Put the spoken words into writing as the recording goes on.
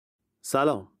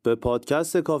سلام، به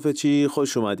پادکست کافه چی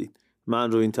خوش اومدید.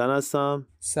 من روینتن هستم.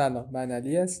 سلام، من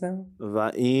علی هستم و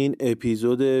این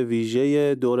اپیزود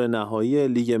ویژه دور نهایی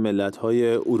لیگ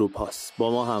ملت‌های اروپاست.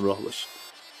 با ما همراه باشید.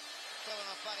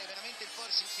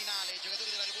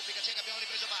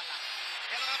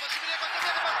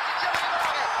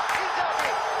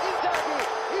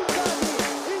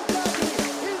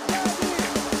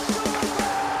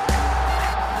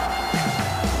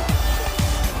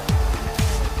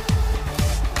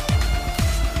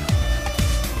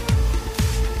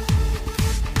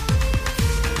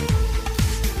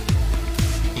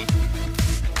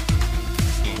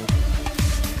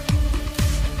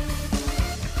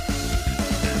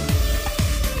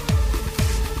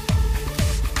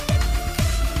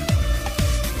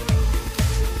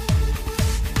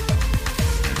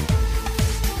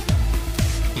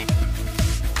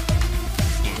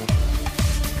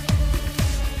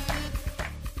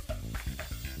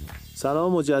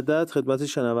 سلام مجدد خدمت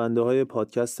شنونده های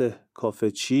پادکست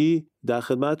کافه چی. در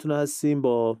خدمتتون هستیم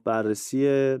با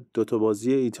بررسی دوتا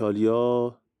بازی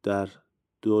ایتالیا در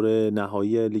دور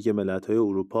نهایی لیگ ملت‌های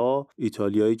اروپا.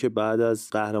 ایتالیایی که بعد از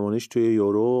قهرمانیش توی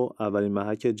یورو اولین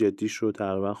محک جدیش رو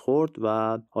تقریبا خورد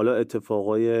و حالا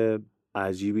اتفاقای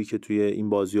عجیبی که توی این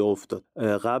بازی افتاد.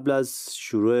 قبل از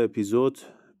شروع اپیزود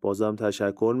بازم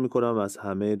تشکر میکنم از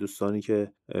همه دوستانی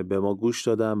که به ما گوش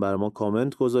دادن، برای ما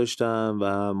کامنت گذاشتن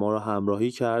و ما رو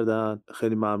همراهی کردن.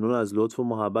 خیلی ممنون از لطف و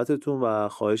محبتتون و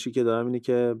خواهشی که دارم اینه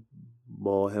که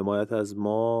با حمایت از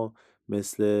ما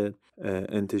مثل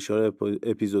انتشار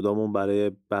اپیزودامون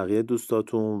برای بقیه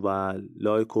دوستاتون و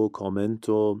لایک و کامنت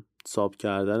و ساب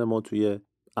کردن ما توی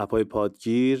اپای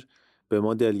پادگیر به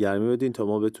ما دلگرمی بدین تا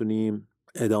ما بتونیم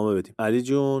ادامه بدیم. علی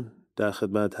جون در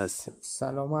خدمت هستیم.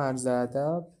 سلام و عرض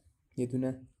ادب. یه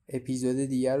دونه اپیزود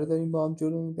دیگر رو داریم با هم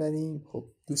جلو میبریم. خب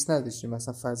دوست نداشتیم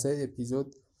مثلا فضای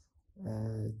اپیزود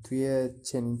توی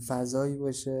چنین فضایی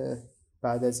باشه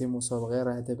بعد از یه مسابقه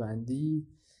رده‌بندی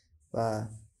و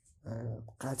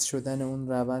قطع شدن اون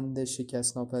روند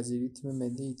شکست ناپذیری تیم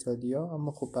ملی ایتالیا.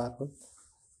 اما خب به هر حال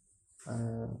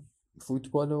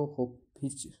فوتبال و خب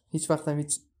هیچ وقت هم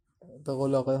به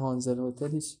قول آقای هانزل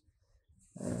هتل هیچ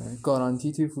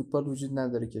گارانتی توی فوتبال وجود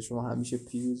نداره که شما همیشه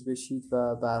پیروز بشید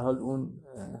و به هر حال اون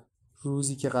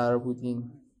روزی که قرار بود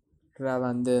این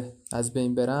رونده از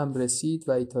بین بره هم رسید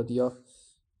و ایتالیا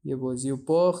یه بازی رو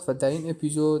باخت و در این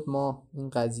اپیزود ما این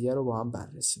قضیه رو با هم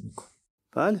بررسی میکنیم.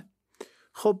 بله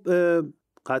خب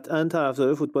قطعا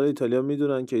طرفدارای فوتبال ایتالیا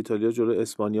میدونن که ایتالیا جلوی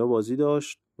اسپانیا بازی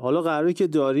داشت. حالا قراری که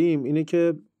داریم اینه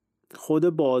که خود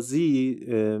بازی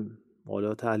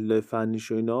حالا تحلیل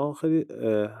فنیش و اینا خیلی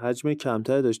حجم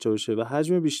کمتر داشته باشه و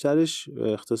حجم بیشترش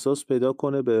اختصاص پیدا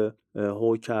کنه به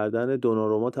هو کردن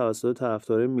دوناروما توسط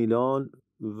طرفدارای میلان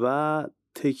و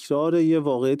تکرار یه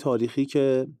واقعه تاریخی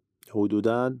که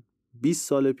حدوداً 20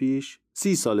 سال پیش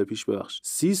 30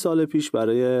 سال پیش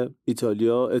برای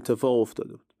ایتالیا اتفاق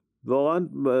افتاده بود. واقعا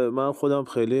من خودم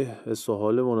خیلی حس و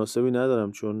حال مناسبی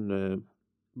ندارم چون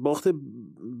باخت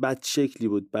بد شکلی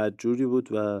بود، بد جوری بود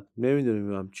و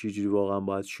نمیدونیم چی جوری واقعا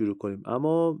باید شروع کنیم.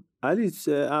 اما علی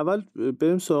اول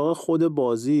بریم سراغ خود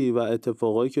بازی و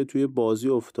اتفاقایی که توی بازی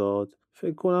افتاد.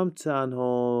 فکر کنم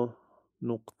تنها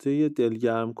نقطه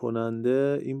دلگرم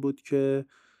کننده این بود که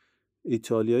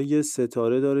ایتالیا یه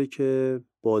ستاره داره که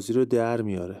بازی رو در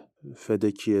میاره،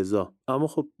 فدکیزا. اما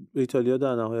خب ایتالیا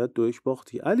در نهایت 2-1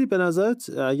 باخت. علی به نظرت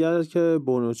اگر که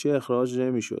بونوچی اخراج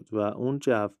نمیشد و اون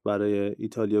جو برای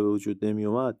ایتالیا به وجود نمی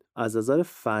اومد، از نظر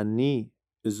فنی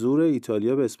زور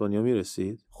ایتالیا به اسپانیا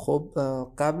میرسید؟ خب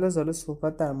قبل از حالا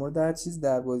صحبت در مورد هر چیز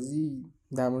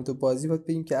در مورد بازی باید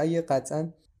بگیم که اگه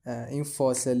قطعا این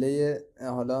فاصله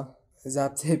حالا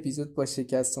ضبط اپیزود با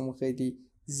شکستمون خیلی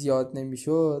زیاد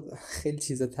نمیشد، خیلی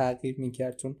چیزا تغییر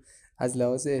میکرد، چون از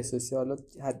لحاظ احساسی حالا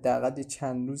حداقل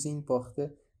چند روز این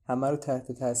باخته همه رو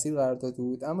تحت تاثیر قرار داده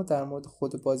بود. اما در مورد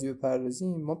خود بازی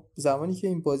بپردازیم، ما زمانی که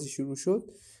این بازی شروع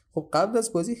شد خب قبل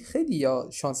از بازی خیلی یا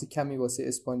شانس کمی واسه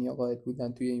اسپانیا قائل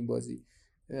بودن توی این بازی.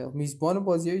 میزبان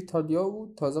بازی ایتالیا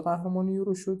بود، تازه قهرمان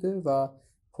یورو شده و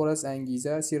پر از انگیزه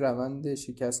است، یه روند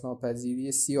شکست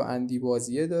ناپذیری سی و اندی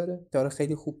بازیه داره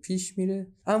خیلی خوب پیش میره.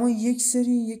 اما یک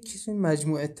سری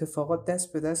مجموع اتفاقات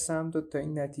دست به دست هم داد تا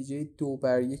این نتیجه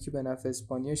 2-1 به نفع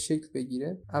اسپانیا شکل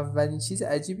بگیره. اولین چیز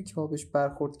عجیبی که ما بهش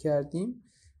برخورد کردیم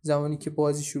زمانی که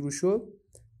بازی شروع شد،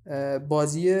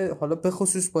 بازی حالا به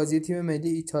خصوص بازی تیم ملی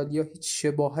ایتالیا هیچ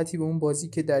شباهتی به اون بازی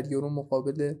که در یورو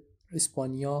مقابل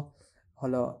اسپانیا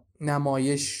حالا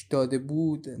نمایش داده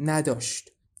بود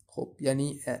نداشت. خب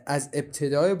یعنی از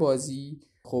ابتدای بازی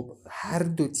خب هر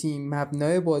دو تیم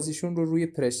مبنای بازیشون رو روی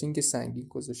پرسینگ سنگین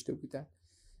گذاشته بودن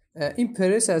این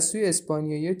پرس از سوی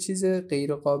اسپانیایی چیز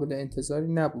غیر قابل انتظاری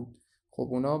نبود. خب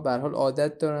اونا به هر حال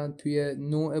عادت دارن توی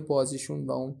نوع بازیشون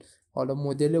و اون حالا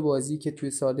مدل بازی که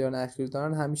توی سالیان اخیر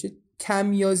دارن همیشه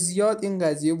کم یا زیاد این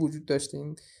قضیه وجود داشته،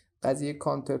 این قضیه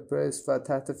کانتر پرس و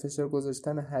تحت فشار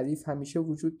گذاشتن حریف همیشه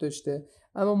وجود داشته.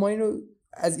 اما ما اینو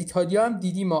از ایتالیا هم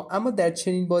دیدیم اما در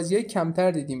چنین بازی‌های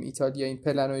کمتر دیدیم ایتالیا این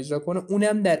پلن رو اجرا کنه،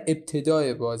 اونم در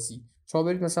ابتدای بازی. شما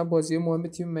برید مثلا بازی مهم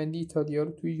تیم ملی ایتالیا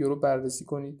رو توی یورو بررسی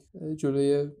کنید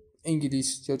جلوی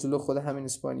انگلیس یا جلوی خود همین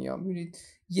اسپانیا، می‌بینید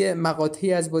یه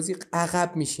مقاطعی از بازی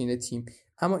عقب میشینه تیم،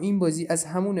 اما این بازی از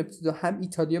همون ابتدا هم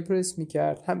ایتالیا پرس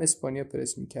میکرد هم اسپانیا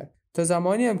پرس میکرد. تا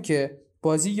زمانی هم که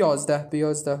بازی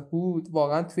 11-11 بود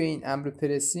واقعا توی این امر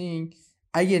پرسینگ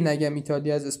اگه نگم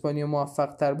ایتالیا از اسپانیا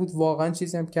موفق تر بود، واقعا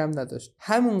چیزی هم کم نداشت.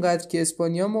 همونقدر که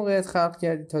اسپانیا موقعیت خلق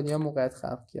کرد ایتالیا موقعیت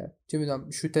خلق کرد. چه میدونم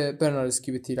شوت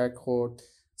برناردسکی به تیرک خورد،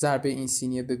 ضربه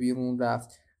اینسینیه به بیرون رفت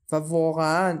و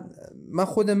واقعا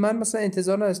من مثلا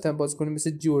انتظار نداشتم بازیکن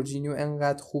مثل جورجینیو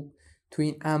انقدر خوب تو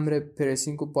این امر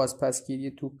پرسینگ و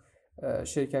بازپسگیری توپ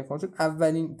شرکت کنه، چون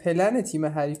اولین پلن تیم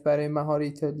حریف برای مهار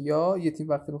ایتالیا، یه تیم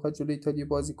وقتی میخواد جلوی ایتالیا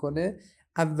بازی کنه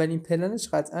اولین پلنش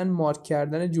قطعا مارک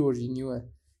کردن جورجینیوه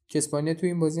که اسپانیا توی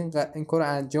این بازی این کار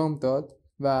انجام داد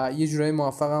و یه جورایی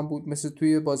موفق هم بود، مثل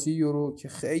توی بازی یورو که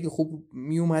خیلی خوب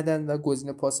می اومدن و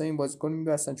گزینه پاسای این بازیکن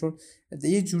می‌بستن، چون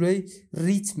یه جورایی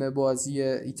ریتم بازی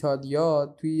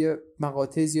ایتالیا توی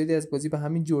مقاطع زیادی از بازی به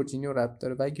همین جورجینیو ربط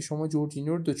داره و اگه شما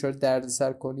جورجینیو رو دچار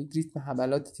دردسر کنید ریتم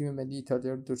حملات تیم ملی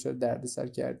ایتالیا رو دچار دردسر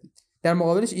کردید. در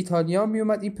مقابلش ایتالیا می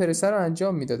اومد این پرس رو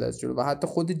انجام میداد از جلو و حتی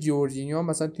خود جورجینیو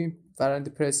مثلا توی این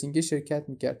فرآیند پرسینگ شرکت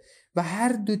میکرد و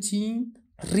هر دو تیم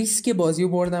ریسک بازی رو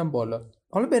بردن بالا.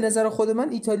 حالا به نظر خود من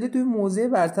ایتالیا توی موضع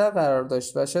برتر قرار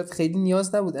داشت و شاید خیلی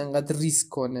نیاز نبود انقدر ریسک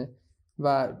کنه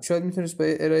و شاید میتونست با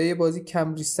ارائه بازی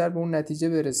کم ریسک‌تر به اون نتیجه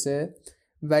برسه،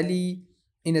 ولی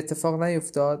این اتفاق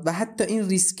نیفتاد و حتی این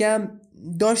ریسک هم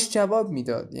داشت جواب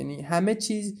میداد. یعنی همه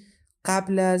چیز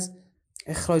قبل از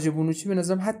اخراج بونوچی به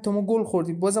نظرم، حتی ما گل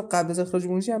خوردیم بازم قبل از اخراج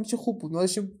بونوچی همه چی خوب بود، ما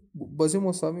داشتیم بازی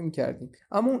مساوی می‌کردیم،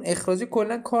 اما اون اخراج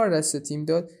کلا کار دست تیم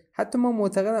داد. حتی من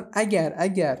معتقدم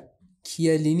اگر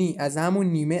کیلینی از همون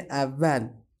نیمه اول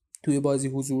توی بازی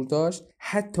حضور داشت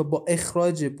حتی با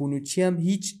اخراج بونوچی هم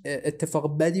هیچ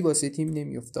اتفاق بدی واسه تیم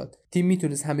نمیافتاد، تیم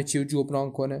میتونست همه چی رو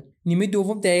جبران کنه. نیمه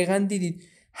دوم دقیقاً دیدید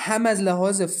هم از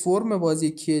لحاظ فرم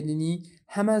بازی کیلینی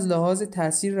هم از لحاظ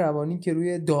تاثیر روانی که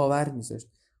روی داور میذاشت،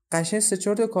 قشنگ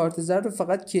 3-4 تا کارت زرد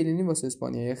فقط کیلینی واسه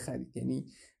اسپانیا خرید. یعنی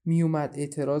میومد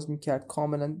اعتراض میکرد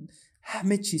کاملا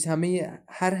همه چیز،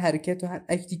 هر حرکت و هر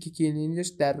اکتی که کیلینی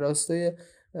داشت در راستای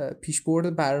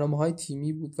پیشبرد برنامه‌های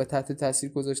تیمی بود و تحت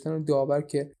تاثیر گذاشتن داور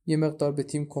که یه مقدار به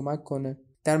تیم کمک کنه.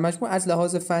 در مجموع از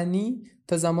لحاظ فنی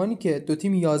تا زمانی که دو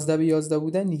تیم 11-11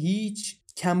 بودن هیچ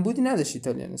کمبودی نداشت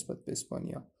ایتالیا نسبت به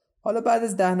اسپانیا. حالا بعد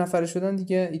از 10 نفره شدن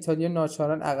دیگه ایتالیا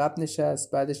ناچارن عقب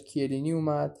نشست، بعدش کیلینی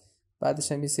اومد،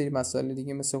 بعدش هم یه سری مسائل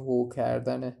دیگه مثل هو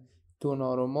کردن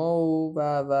دوناروما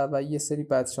و یه سری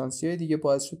بدشانسی‌های دیگه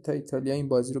باعث شد تا ایتالیا این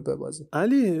بازی رو ببازه.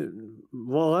 علی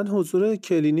واقعا حضور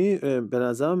کلینی به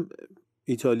نظرم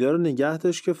ایتالیا رو نگه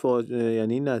داشت که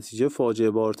یعنی نتیجه فاجعه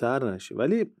بارتر نشه،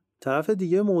 ولی طرف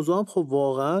دیگه موضوع هم خب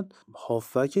واقعا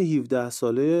هافک 17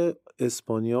 ساله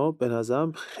اسپانیا به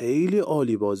نظرم خیلی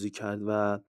عالی بازی کرد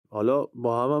و حالا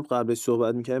با هم قبلش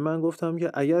صحبت می‌کردیم، من گفتم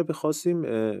که اگر بخواستیم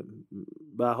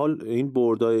به حال این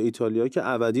بردای ایتالیا که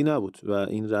ابدی نبود و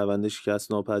این روند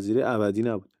شکست ناپذیری ابدی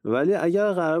نبود، ولی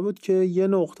اگر قرار بود که یه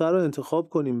نقطه رو انتخاب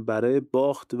کنیم برای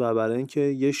باخت و برای اینکه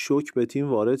یه شوک به تیم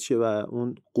وارد شه و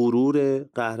اون غرور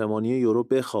قهرمانی یورو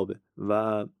بخوابه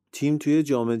و تیم توی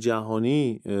جام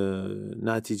جهانی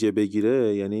نتیجه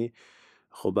بگیره، یعنی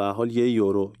خب به حال یه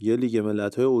یورو، یه لیگ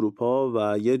ملت‌های اروپا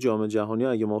و یه جام جهانی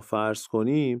اگه ما فرض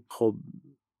کنیم، خب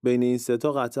بین این سه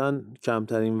تا قطعاً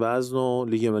کمترین وزن و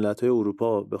لیگ ملت‌های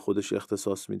اروپا به خودش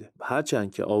اختصاص میده.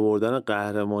 هرچند که آوردن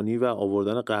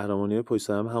قهرمانی پشت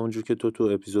سر هم همونجور که تو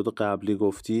اپیزود قبلی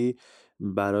گفتی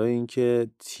برای اینکه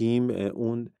تیم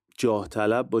اون جاه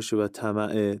طلب باشه و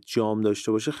طمع جام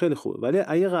داشته باشه خیلی خوبه، ولی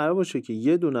اگه قرار باشه که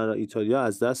یه دونه رو ایتالیا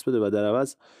از دست بده و در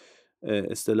عوض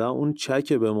اصطلاحاً اون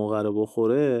چک به موقع رو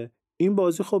بخوره، این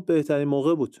بازی خب بهترین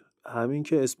موقع بود. همین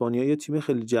که اسپانیا یه تیم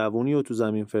خیلی جوونی رو تو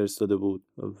زمین فرستاده بود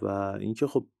و اینکه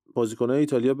خب بازیکن‌های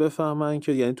ایتالیا بفهمن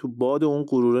که یعنی تو باد اون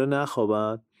غروره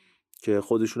نخوابن که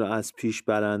خودشون رو از پیش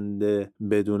برنده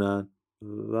بدونن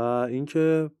و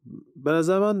اینکه به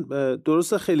نظر من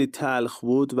درسته خیلی تلخ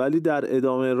بود ولی در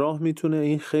ادامه راه میتونه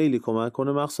این خیلی کمک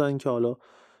کنه، مخصوصا اینکه حالا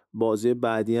بازی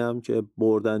بعدی هم که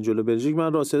بردن جلو بلژیک،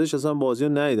 من راستش اصلا بازی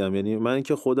رو ندیدم، یعنی من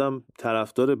که خودم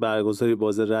طرفدار برگزاری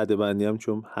بازی ردبندی ام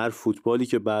چون هر فوتبالی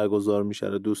که برگزار میشه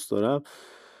رو دوست دارم،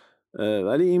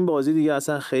 ولی این بازی دیگه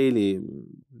اصلا خیلی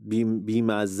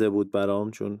بی‌مزه بود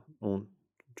برام، چون اون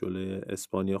جلوی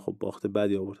اسپانیا خب باخت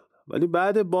بدی آورد، ولی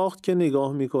بعد باخت که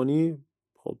نگاه میکنی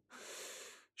خب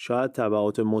شاید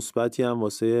تبعات مثبتی هم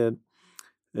واسه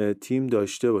تیم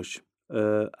داشته باشه.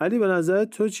 علی به نظرت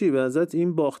تو چی؟ به نظرت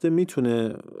این باخته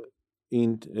میتونه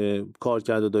این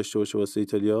کارکردو داشته باشه واسه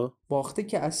ایتالیا؟ باخته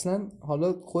که اصلا،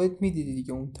 حالا خودت میدیدی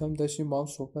دیگه، اون تایم داشتیم با هم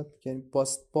صحبت می‌کردیم،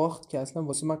 باخت که اصلا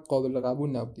واسه من قابل قبول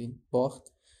نبود این باخت.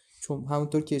 چون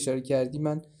همونطور که اشاره کردی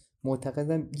من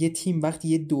معتقدم یه تیم وقتی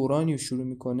یه دورانی رو شروع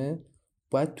میکنه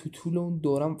باید تو طول اون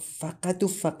دوران فقط و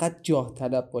فقط جاه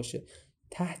طلب باشه،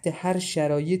 تحت هر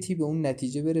شرایطی به اون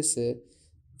نتیجه برسه.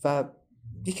 و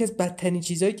یکی از بدترین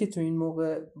چیزهایی که تو این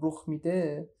موقع رخ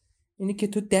میده اینه که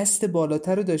تو دست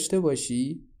بالاتر رو داشته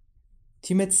باشی،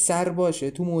 تیمت سر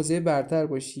باشه، تو موضع برتر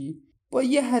باشی، با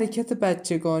یه حرکت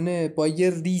بچگانه، با یه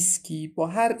ریسکی، با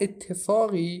هر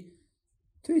اتفاقی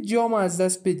توی جام از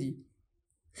دست بدی.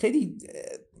 خیلی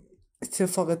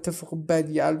اتفاق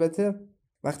بدی. البته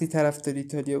وقتی طرفدار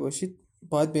ایتالیا باشید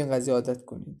باید به این قضیه عادت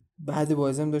کنید. بعد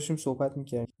بازی هم داشتیم صحبت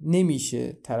میکردیم،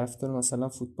 نمیشه طرفدار مثلا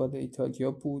فوتبال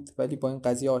ایتالیا بود ولی با این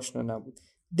قضیه آشنا نبود.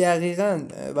 دقیقاً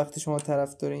وقتی شما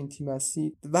طرفدار این تیم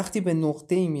هستید، وقتی به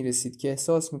نقطه‌ای میرسید که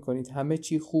احساس میکنید همه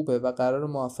چی خوبه و قرار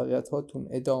موفقیت هاتون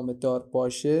ادامه دار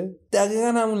باشه،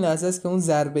 دقیقاً همون لحظه است که اون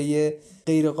ضربه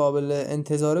غیر قابل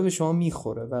انتظاره به شما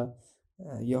میخوره و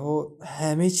یهو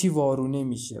همه چی وارونه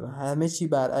میشه و همه چی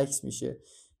برعکس میشه.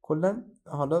 کلا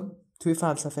حالا توی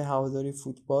فلسفه هواداری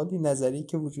فوتبال این نظریه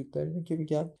که وجود داره اینه که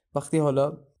میگن وقتی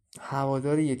حالا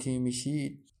هوادار یه تیم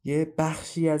میشید، یه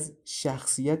بخشی از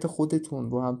شخصیت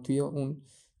خودتون رو هم توی اون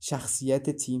شخصیت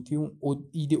تیم، توی اون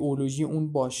ایدئولوژی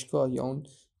اون باشگاه یا اون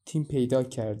تیم پیدا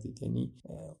کردید. یعنی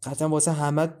قطعا واسه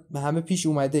همه پیش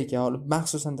اومده که حالا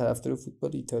مخصوصا طرفدار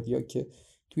فوتبال ایتالیا که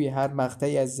توی هر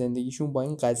مقطعی از زندگیشون با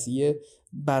این قضیه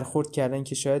برخورد کردن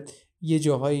که شاید یه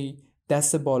جاهایی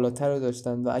دست بالاتر رو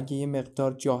داشتن و اگه یه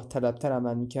مقدار جاه طلبتر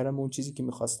عمل میکردن اون چیزی که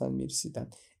میخواستن میرسیدن.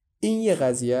 این یه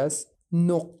قضیه است.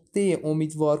 نقطه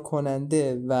امیدوار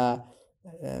کننده و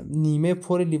نیمه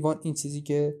پر لیوان این چیزی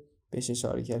که بهش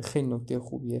اشاره کرد خیلی نکته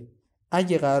خوبیه.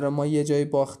 اگه قرار ما یه جای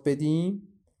باخت بدیم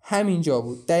همینجا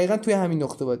بود، دقیقا توی همین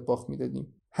نقطه باید باخت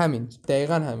میدادیم، همین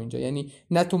دقیقاً همینجا. یعنی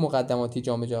نه تو مقدماتی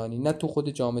جام جهانی، نه تو خود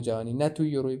جام جهانی، نه تو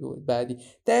یوروی بعدی،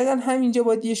 دقیقاً همینجا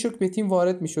باید یه شوک به تیم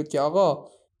وارد میشد که آقا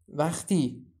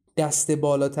وقتی دست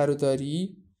بالاتر رو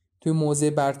داری، توی موضع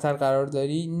برتر قرار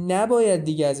داری، نباید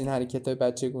دیگه از این حرکت‌های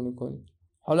بچگونه کنی.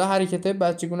 حالا حرکت‌های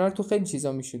بچگونه رو تو خیلی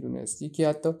چیزا میشه دونست، یکی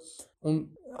حتی اون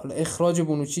حالا اخراج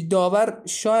بونوچی، داور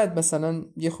شاید مثلا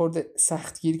یه خورده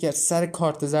سختگیر کرد سر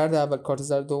کارت زرد اول، کارت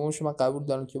زرد دومش من قبول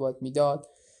دارم که باید میداد،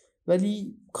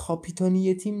 ولی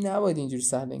کاپیتانی تیم نباید اینجوری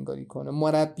سهل انگاری کنه.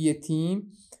 مربی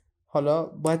تیم حالا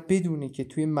باید بدونه که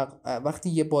توی وقتی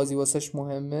یه بازی واسش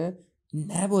مهمه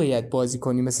نباید بازی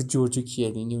کنی مثل جورجو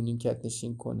کیلینی و نیمکت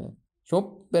نشین کنه.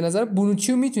 شما به نظر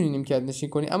بونوچی رو میتونی نیمکت نشین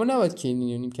کنی اما نباید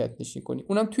کیلینی رو نیمکت نشین کنی،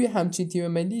 اونم توی همچین تیم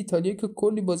ملی ایتالیا که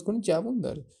کلی بازیکن جوان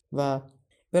داره. و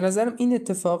به نظرم این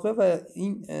اتفاقه و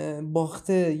این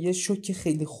باخته یه شوک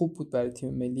خیلی خوب بود برای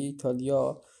تیم ملی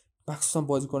ایتالیا، مخصوصا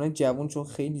بازیکنان جوان، چون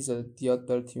خیلی زیاد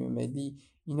داره تیم ملی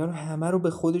اینا رو همه رو به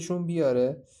خودشون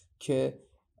بیاره که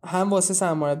هم واسه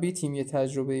سرمربی تیم یه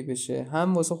تجربه‌ای بشه،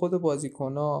 هم واسه خود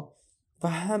بازیکن‌ها، و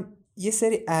هم یه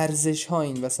سری ارزش‌ها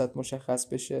این وسط مشخص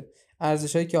بشه،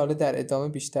 ارزش‌هایی که حالا در ادامه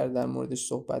بیشتر در موردش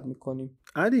صحبت می‌کنیم.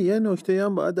 علی یه نکته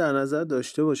هم باید در نظر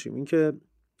داشته باشیم، این که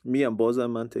میگم بازم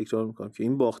من تکرار میکنم که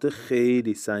این باخته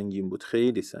خیلی سنگین بود،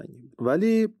 خیلی سنگین بود.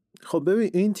 ولی خب ببین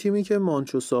این تیمی که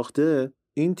مانچو ساخته،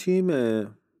 این تیم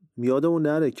یادمون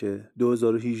نره که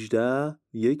 2018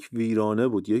 یک ویرانه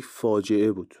بود، یک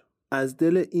فاجعه بود. از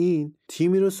دل این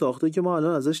تیمی رو ساخته که ما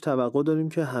الان ازش توقع داریم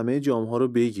که همه جام‌ها رو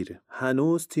بگیره.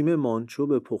 هنوز تیم مانچو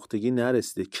به پختگی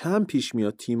نرسیده. کم پیش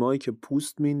میاد تیمایی که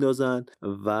پوست میندازن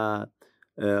و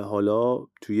حالا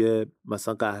توی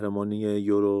مثلا قهرمانی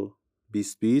یورو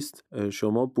 2020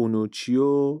 شما بونوچی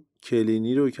و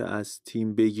کلینی رو که از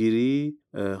تیم بگیری،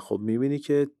 خب میبینی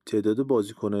که تعداد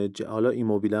بازیکن‌های حالا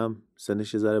ایموبیل هم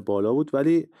سنش ذره بالا بود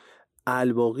ولی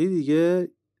الباقی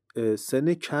دیگه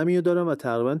سن کمی رو دارن و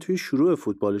تقریبا توی شروع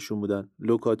فوتبالشون بودن.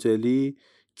 لوکاتلی،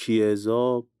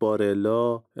 کیزا،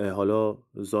 بارلا، حالا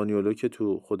زانیولو که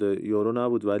تو خود یورو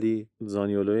نبود ولی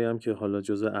زانیولوی هم که حالا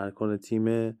جزء ارکان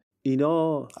تیم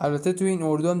اینا، البته تو این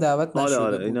اردو هم دعوت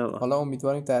نشده بود. اینا حالا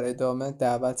امیدواریم در ادامه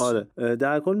دعوت شه.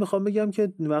 در کل میخوام بگم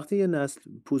که وقتی یه نسل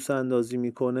پوست اندازی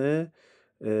میکنه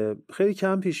خیلی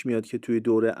کم پیش میاد که توی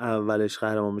دوره اولش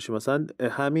قهرمان بشه. مثلا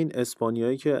همین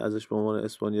اسپانیایی که ازش به عنوان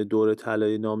اسپانیا دوره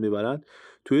طلایی نام میبرن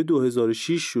توی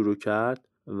 2006 شروع کرد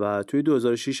و توی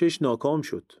 2006ش ناکام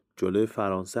شد، جلوی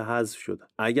فرانسه حذف شدن.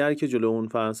 اگر که جلوی اون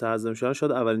فرانسه حذف نمی‌شدن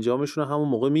شاید اولین جامشون رو همون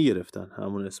موقع میگرفتن،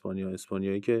 همون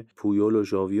اسپانیایی که پویول و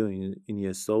ژاوی و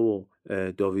اینیستا و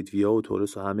داوید ویا و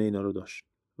تورس و همه اینا رو داشت.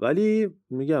 ولی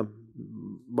میگم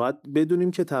باید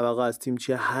بدونیم که توقع از تیم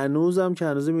چیه. هنوزم که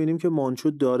هنوز میبینیم که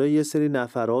مانچو داره یه سری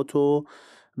نفراتو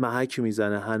محک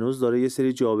میزنه، هنوز داره یه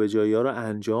سری جابجایی‌ها رو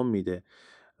انجام میده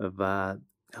و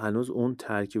هنوز اون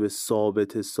ترکیب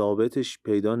ثابتش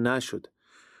پیدا نشد.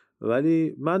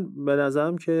 ولی من به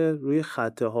نظرم که روی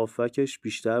خط هافکش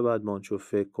بیشتر باید مانچو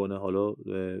فکر کنه. حالا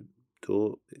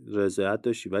تو رضایت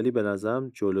داشتی ولی به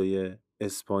نظرم جلوی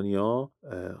اسپانیا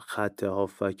خط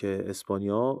هافک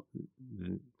اسپانیا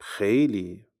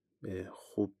خیلی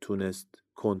خوب تونست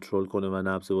کنترل کنه و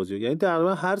نبض بازی، یعنی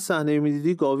تقریبا هر صحنه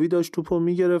میدیدی گاوی داشت توپو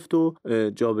میگرفت و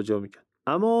جابجا میکرد.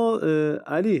 اما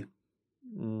علی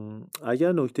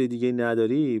اگر نکته دیگه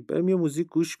نداری بریم یه موزیک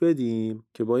گوش بدیم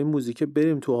که با این موزیک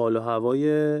بریم تو حال و هوای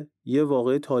یه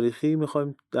واقعه تاریخی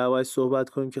میخوایم دربارش صحبت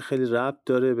کنیم که خیلی ربط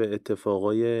داره به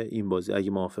اتفاقای این بازی،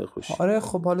 اگه موافق باشی. آره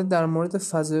خب حالا در مورد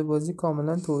فضای بازی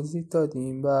کاملا توضیح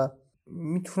دادیم و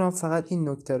میتونم فقط این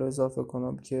نکته رو اضافه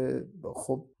کنم که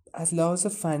خب از لحاظ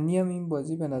فنی هم این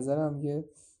بازی به نظرم یه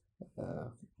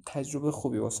تجربه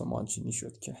خوبی واسه مانچینی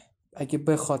شد که اگه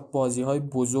بخواد بازی‌های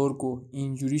بزرگو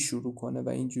اینجوری شروع کنه و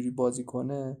اینجوری بازی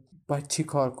کنه باید چی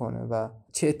کار کنه و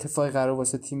چه اتفاقی قرار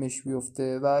واسه تیمش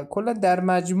بیفته و کلا در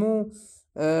مجموع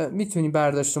میتونیم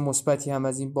برداشت مثبتی هم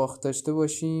از این باخت داشته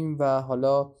باشیم و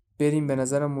حالا بریم به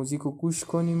نظرم موزیک رو گوش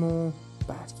کنیم و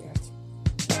برگردیم.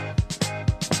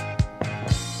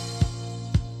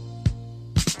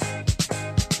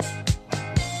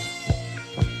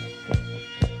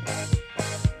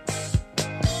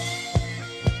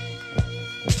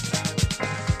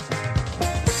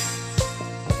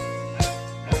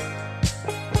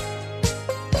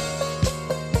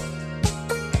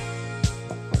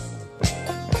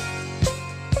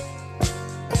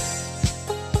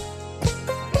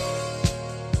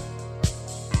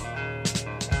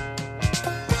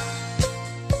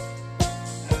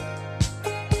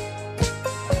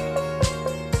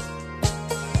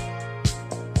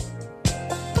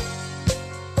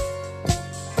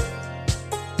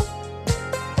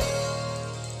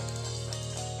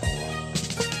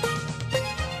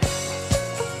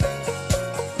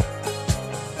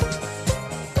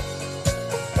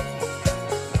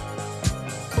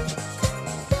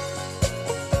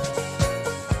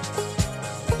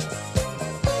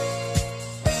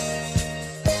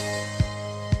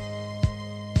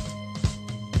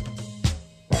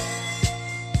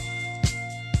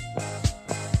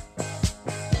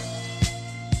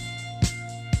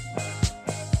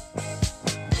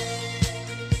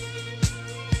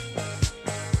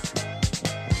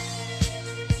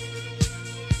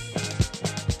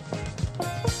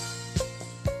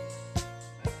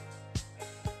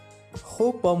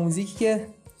 خب با موزیکی که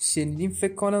شنیدیم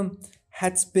فکر کنم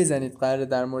حدس بزنید قراره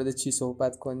در مورد چی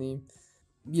صحبت کنیم.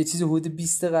 یه چیز حدود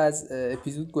 20 دقیقه از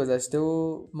اپیزود گذشته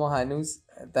و ما هنوز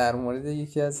در مورد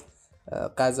یکی از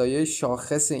قضایای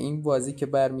شاخص این بازی که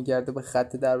برمیگرده به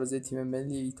خط دروازه تیم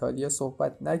ملی ایتالیا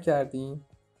صحبت نکردیم.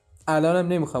 الان هم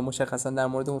نمیخوایم مشخصا در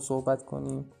مورد اون صحبت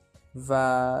کنیم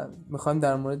و میخوایم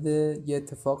در مورد یه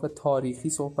اتفاق تاریخی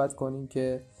صحبت کنیم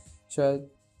که شاید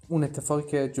اون اتفاقی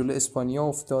که جلو اسپانیا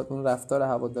افتاد، اون رفتار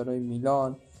هوادارهای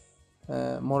میلان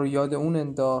ما رو یاد اون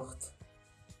انداخت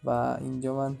و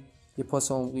اینجا من یه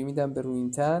پاس عمقی میدم به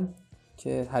روینتن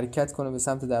که حرکت کنه به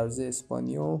سمت دروازه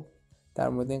اسپانیا و در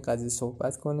مورد این قضیه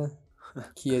صحبت کنه.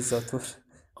 کیزاتور.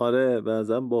 آره به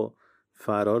نظرم با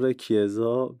فرار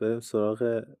کیزا بریم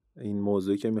سراغ این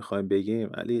موضوعی که میخوایم بگیم.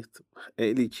 علی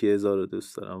خیلی کیزا رو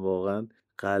دوست دارم، واقعا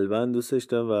قلباً دوستش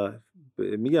دارم و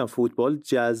میگم فوتبال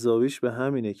جذابیش به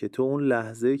همینه که تو اون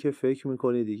لحظه‌ای که فکر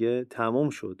میکنی دیگه تموم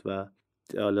شد و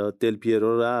حالا دل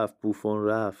پیرو رفت، بوفون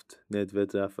رفت،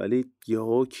 ندوید رفت، ولی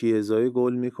یهو کیزای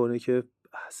گل میکنه که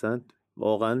اصلا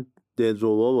واقعا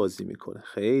دلربا بازی میکنه،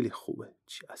 خیلی خوبه.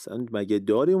 اصلا مگه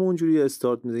داریم اونجوری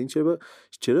استارت میزنیم؟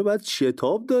 چرا باید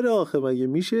شتاب داره آخه؟ مگه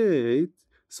میشه؟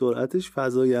 سرعتش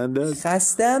فزاینده است.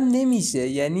 خستم نمیشه،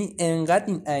 یعنی انقدر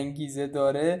این انگیزه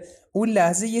داره. اون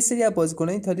لحظه یه سری از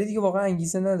بازیکنان ایتالیا دیگه واقعا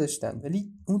انگیزه نداشتن،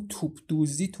 ولی اون توپ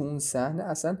دوزی تو اون صحنه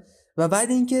اصلا، و بعد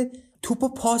اینکه توپو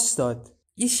پاس داد،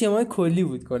 یه شمای کلی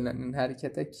بود کلا این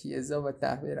حرکت کیزا و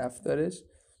نحوه رفتارش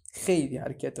خیلی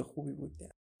حرکت خوبی بود.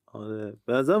 آره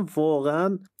به نظرم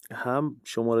واقعا هم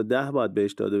شماره 10 باید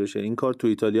بهش داده بشه. این کار تو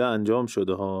ایتالیا انجام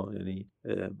شده ها، یعنی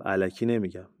الکی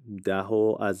نمیگم. 10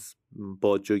 از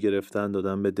باجو گرفتن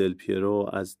دادن به دل پیرو،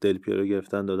 از دل پیرو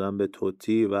گرفتن دادن به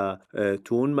توتی و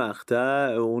تو اون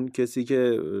مقطع اون کسی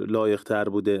که لایق تر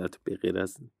بوده به غیر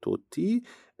از توتی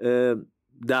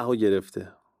 10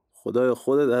 گرفته. خدای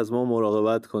خودت از ما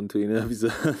مراقبت کن تو این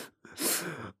اپیزود.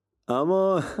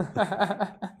 اما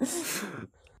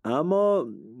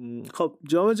خب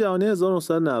جام جهانی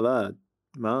 1990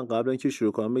 من قبل اینکه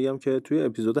شروع کنم بگم که توی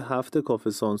اپیزود 7 کافه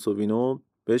سانسووینو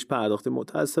بهش پرداختیم.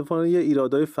 متاسفانه یه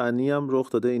ایرادای فنی هم رخ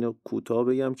داده. اینو کوتاه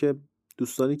بگم که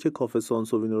دوستانی که کافه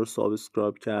سانسووینو رو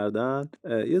سابسکرایب کردن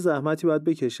یه زحمتی باید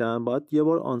بکشن، باید یه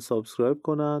بار آن سابسکرایب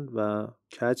کنن و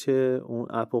کچ اون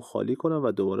اپو خالی کنن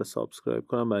و دوباره سابسکرایب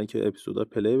کنن برای اینکه اپیزودا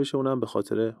پلی بشه. اونم به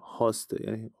خاطر هاسته،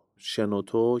 یعنی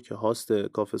شنوتو که هاست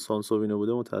کافه سانسووینو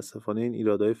بوده متاسفانه این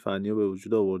ایرادای فنی رو به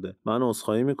وجود آورده. من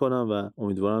عذرخواهی میکنم و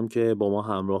امیدوارم که با ما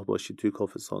همراه باشید توی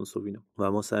کافه سانسووینو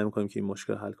و ما سعی میکنیم که این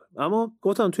مشکل حل کنیم. اما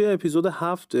گفتم توی اپیزود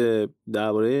 7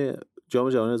 درباره جام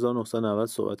جهانی 1990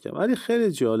 صحبت کردم، ولی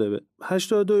خیلی جالبه.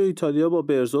 82 ایتالیا با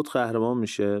برزوت قهرمان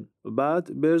میشه،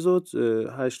 بعد برزوت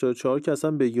 84 که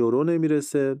اصلا به یورو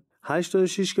نمیرسه،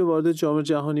 86 که وارد جام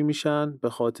جهانی میشن به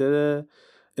خاطر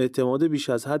اعتماد بیش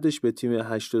از حدش به تیم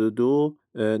 82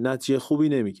 نتیجه خوبی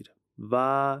نمیگیره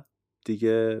و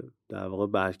دیگه در واقع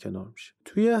برکنار میشه.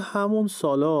 توی همون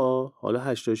سالا، حالا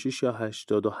 86 یا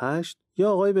 88،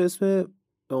 یا آقای به اسم،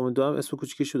 امیدوارم اسم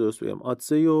کوچیکش رو درست بگم،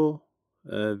 آتسیو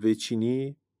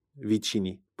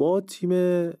ویچینی با تیم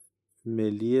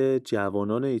ملی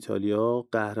جوانان ایتالیا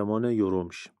قهرمان یورو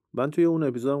میشه. من توی اون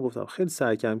اپیزودم گفتم خیلی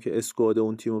سعی کردم که اسکواد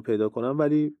اون تیمو پیدا کنم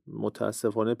ولی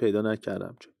متاسفانه پیدا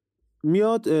نکردم.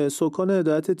 میاد سکان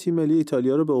هدایت تیم ملی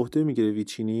ایتالیا رو به عهده میگیره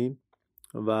ویچینی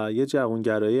و یه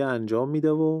جوانگرایی انجام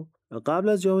میده و قبل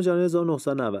از جام جهانی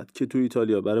 1990 که تو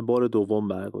ایتالیا برای بار دوم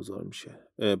برگزار میشه،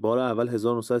 بار اول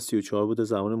 1934 بوده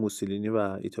زمان موسولینی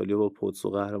و ایتالیا با پوتسو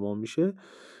قهرمان میشه،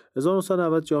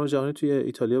 1990 جام جهانی توی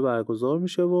ایتالیا برگزار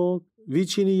میشه و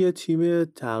ویچینی یه تیم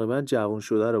تقریبا جوان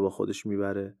شده رو با خودش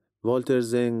میبره. والتر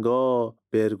زنگا،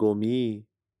 برگومی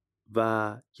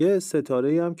و یه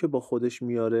ستاره‌ای هم که با خودش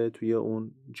میاره توی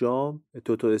اون جام،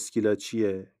 توتو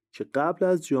اسکیلاچیه که قبل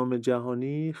از جام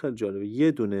جهانی خیلی جالبه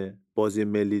یه دونه بازی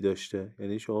ملی داشته.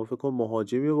 یعنی شما فکر کن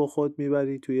مهاجمی رو با خود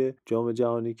میبری توی جام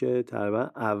جهانی که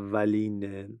تقریبا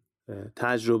اولین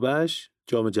تجربهش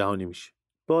جام جهانی میشه.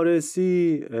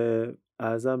 بارسی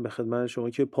عرضم به خدمت شما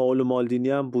که پائولو مالدینی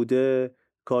هم بوده،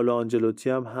 کارلو آنجلوتی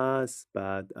هم هست،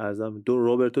 بعد عرضم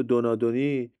روبرتو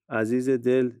دونادونی، عزیز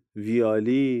دل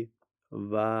ویالی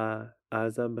و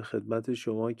عرضم به خدمت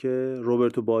شما که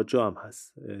روبرتو باجا هم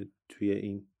هست توی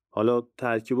این. حالا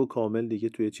ترکیب کامل دیگه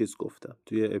توی چیز گفتم،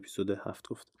 توی اپیزود 7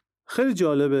 گفتم. خیلی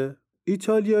جالبه.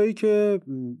 ایتالیایی که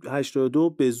 82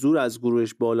 به زور از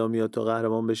گروهش بالا میاد تا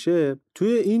قهرمان بشه،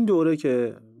 توی این دوره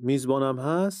که میزبانم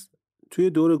هست، توی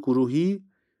دور گروهی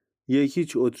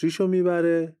 1-0 اتریش رو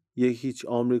میبره، 1-0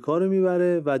 آمریکا رو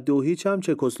میبره و 2-0 هم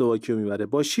چکسلواکی رو میبره،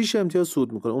 با 6 امتیاز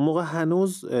صعود میکنه. اون موقع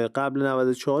هنوز قبل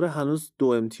 94 هنوز 2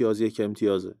 امتیاز 1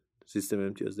 امتیازه سیستم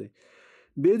امتیازی.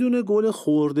 بدون گل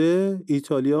خورده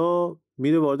ایتالیا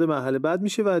میره وارد مرحله بعد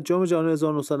میشه و جام جهانی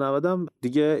 1990 هم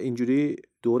دیگه اینجوری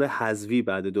دور حذفی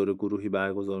بعد دور گروهی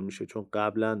برگزار میشه، چون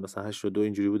قبلا مثلا 82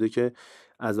 اینجوری بوده که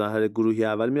از مرحله گروهی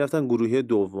اول میرفتن گروهی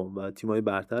دوم و تیمای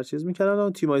برتر چیز میکردن و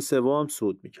تیمای سوم هم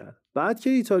صعود میکردن. بعد که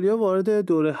ایتالیا وارد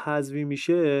دور حذفی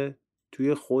میشه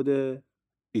توی خود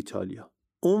ایتالیا،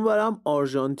 اونورم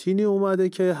آرژانتینی اومده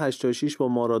که 86 با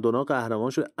مارادونا قهرمان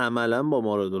شده، عملا با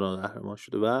مارادونا قهرمان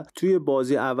شده و توی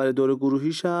بازی اول دور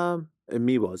گروهیش هم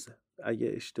میبازه.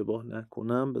 اگه اشتباه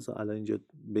نکنم، بذار الان اینجا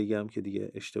بگم که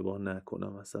دیگه اشتباه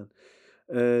نکنم، مثلا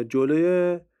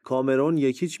جلوی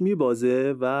کامرون 1-0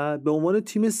 میبازه و به عنوان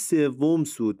تیم سوم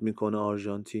صعود میکنه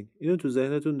آرژانتین. اینو تو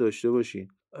ذهنتون داشته باشین.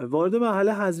 وارد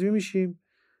مرحله حذفی میشیم.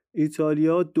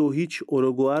 ایتالیا 2-0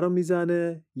 اوروگوئه رو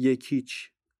میزنه،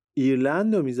 1-0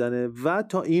 ایرلند رو میزنه و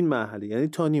تا این مرحله، یعنی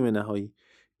تا نیمه نهایی،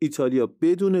 ایتالیا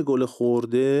بدون گل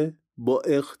خورده با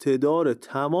اقتدار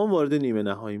تمام وارد نیمه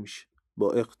نهایی میشه.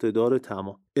 با اقتدار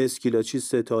تمام اسکیلاچی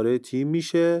ستاره تیم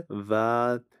میشه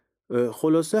و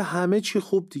خلاصه همه چی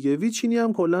خوب دیگه. ویچینی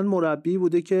هم کلا مربی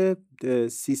بوده که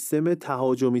سیستم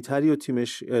تهاجمی تری و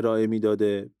تیمش ارائه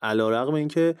میداده، علیرغم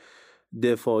اینکه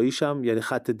دفاعیش هم، یعنی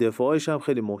خط دفاعش هم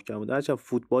خیلی محکم بوده. هرچند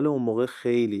فوتبال اون موقع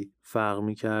خیلی فرق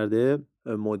میکرده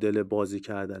مدل بازی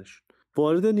کردنش.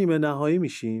 وارد نیمه نهایی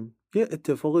میشیم، یه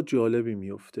اتفاق جالبی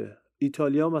میفته.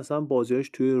 ایتالیا مثلا بازیاش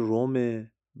توی روم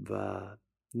و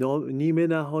نیمه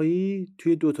نهایی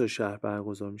توی 2 شهر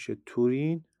برگزار میشه،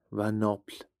 تورین و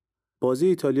ناپل. بازی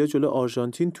ایتالیا جلو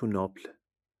آرژانتین تو ناپل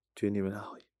توی نیمه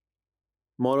نهایی.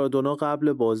 مارادونا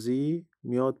قبل بازی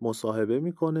میاد مصاحبه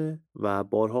میکنه و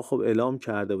بارها خب اعلام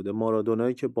کرده بوده،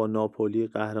 مارادونایی که با ناپولی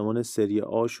قهرمان سری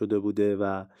آ شده بوده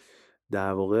و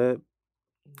در واقع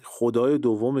خدای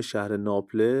دوم شهر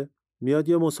ناپل، میاد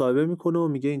یه مصاحبه میکنه و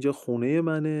میگه اینجا خونه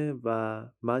منه و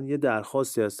من یه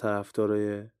درخواستی از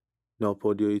طرفدارای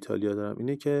ناپولی و ایتالیا دارم،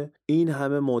 اینه که این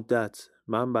همه مدت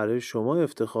من برای شما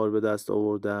افتخار به دست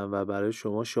آوردم و برای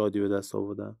شما شادی به دست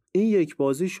آوردم، این یک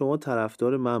بازی شما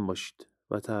طرفدار من باشید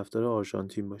و طرفدار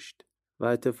آرژانتین باشید. و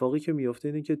اتفاقی که میفته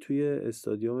اینه که توی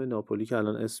استادیوم ناپولی که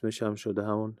الان اسمش هم شده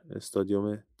همون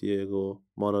استادیوم دیگو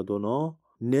مارادونا،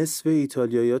 نصف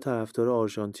ایتالیایی‌ها طرفدار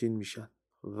آرژانتین میشن.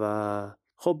 و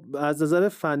خب از نظر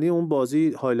فنی اون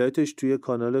بازی هایلایتش توی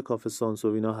کانال کافه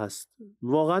سانسووینا هست.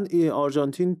 واقعا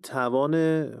آرژانتین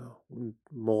توان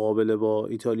مقابله با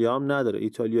ایتالیا هم نداره.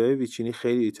 ایتالیای ویچینی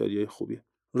خیلی ایتالیای خوبیه.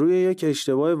 روی یک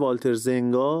اشتباه والتر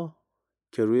زنگا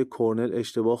که روی کورنر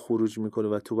اشتباه خروج میکنه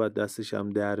و تو بعد دستش هم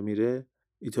در میره،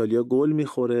 ایتالیا گل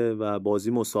میخوره و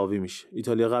بازی مساوی میشه.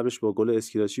 ایتالیا قبلش با گل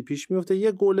اسکیراچی پیش میفته،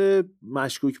 یه گل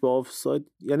مشکوک به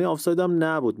آفساید، یعنی آفساید هم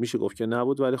نبود، میشه گفت که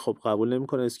نبود، ولی خب قبول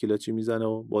نمیکنه، اسکیراچی میزنه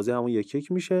و بازی همون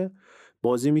 1-1 میشه.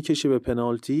 بازی میکشه به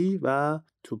پنالتی و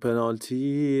تو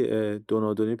پنالتی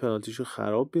دونادونی پنالتیشو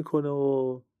خراب میکنه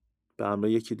و به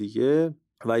همراه یکی دیگه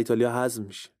و ایتالیا حذف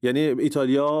میشه. یعنی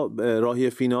ایتالیا راهی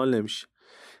فینال نمیشه.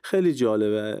 خیلی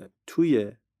جالبه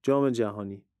توی جام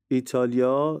جهانی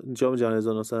جام جهانی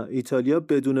 1900 ایتالیا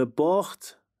بدون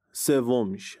باخت سوم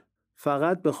میشه،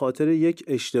 فقط به خاطر یک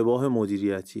اشتباه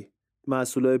مدیریتی.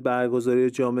 مسئولای برگزاری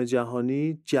جام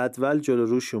جهانی جدول جلو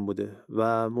روشون بوده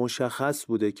و مشخص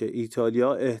بوده که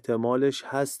ایتالیا احتمالش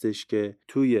هستش که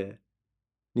توی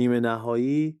نیمه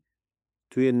نهایی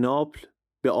توی ناپل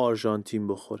به آرژانتین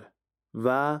بخوره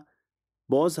و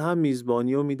باز هم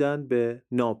میزبانی رو میدن به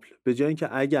ناپل، به جای اینکه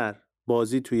اگر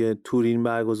بازی توی تورین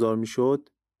برگزار میشد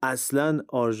اصلا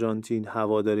آرژانتین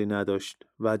هواداری نداشت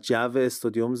و جو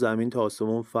استادیوم زمین تا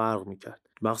آسمون فرق میکرد،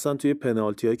 مخصوصا توی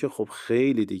پنالتی هایی که خب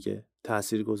خیلی دیگه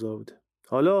تاثیرگذار بوده.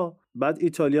 حالا بعد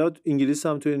ایتالیا انگلیس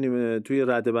هم توی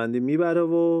رده‌بندی میبره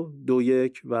و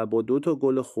 2-1 و با 2 تا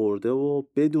گل خورده و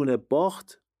بدون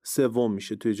باخت سوم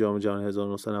میشه توی جام جهانی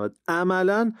 1990.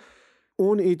 عملاً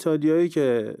اون ایتالیایی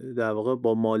که در واقع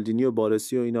با مالدینی و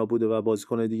بارسی و اینا بوده و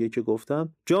بازیکن دیگه که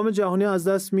گفتم، جام جهانی از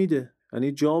دست میده.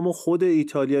 یعنی جامو خود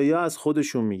ایتالیایی‌ها از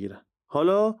خودشون میگیرن.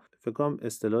 حالا فکر کنم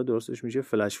اصطلاح درستش میشه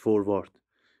فلش فوروارد.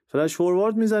 فلش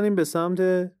فوروارد میزنیم به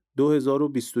سمت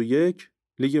 2021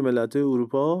 لیگ ملت‌های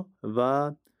اروپا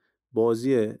و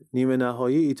بازی نیمه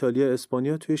نهایی ایتالیا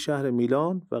اسپانیا توی شهر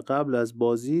میلان و قبل از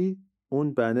بازی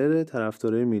اون بنر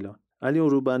طرفدارای میلان. علی اون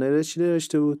رو بنر چی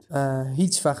نوشته بود؟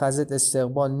 هیچ وقت ازت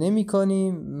استقبال نمی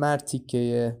کنیم مرتی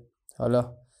که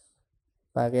حالا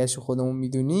بقیهش خودمون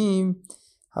میدونیم.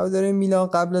 هواداری میلان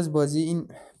قبل از بازی این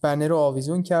بنر رو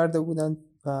آویزون کرده بودن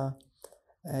و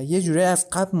یه جوره از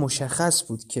قبل مشخص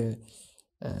بود که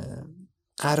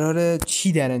قراره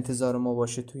چی در انتظار ما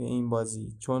باشه توی این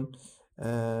بازی، چون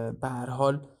به هر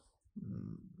حال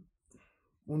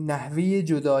اون نحوه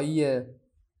جدایی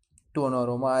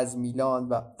دوناروما از میلان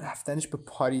و رفتنش به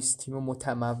پاریس، تیم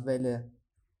متمول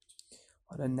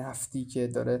حالا نفتی که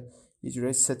داره یه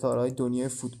جوری ستاره‌های دنیای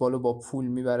فوتبال رو با پول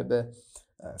میبره به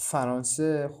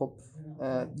فرانسه، خب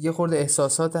یه خورده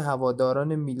احساسات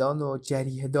هواداران میلان رو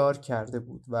جریحه دار کرده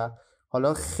بود و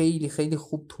حالا خیلی خیلی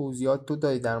خوب توضیحات تو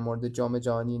دادی در مورد جام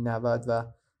جهانی 90 و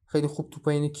خیلی خوب توپ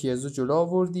این کیزو جلو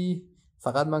آوردی.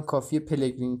 فقط من کافیه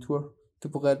پلگرینی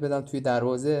توپو قلب بدم توی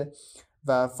دروازه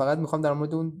و فقط میخوام در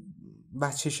مورد اون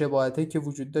بچه شباهتی که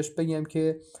وجود داشت بگم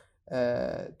که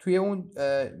توی اون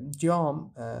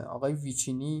جام آقای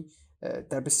ویچینی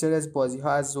در بسیاری از بازی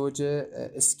ها از زوج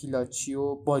اسکیلاچی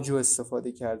و باجو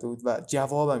استفاده کرده بود و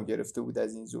جوابم گرفته بود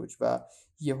از این زوج و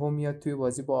یهو میاد توی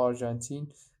بازی با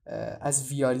آرژانتین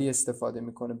از ویالی استفاده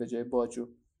میکنه به جای باجو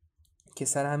که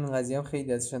سر همین قضیه هم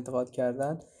خیلی ازش انتقاد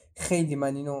کردن. خیلی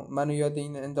منو یاد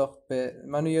این انداخت،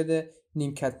 منو یاد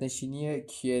نیمکت نشینی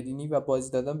کیلینی و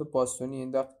بازی دادن به باستونی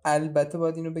انداخت. البته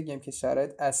باید اینو بگم که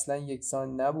شرایط اصلا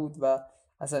یکسان نبود و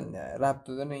اصلا ربط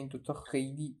دادن این دوتا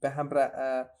خیلی به هم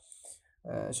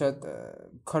شاید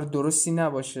کار درستی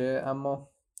نباشه، اما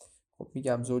خب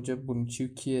میگم زوج بونوچی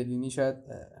و کیلینی شاید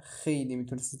خیلی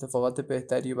میتونست اتفاقات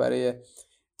بهتری برای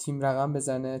تیم رقم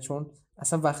بزنه، چون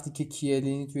اصلا وقتی که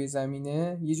کیلینی توی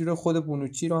زمینه یه جوری خود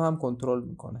بونوچی رو هم کنترل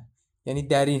میکنه، یعنی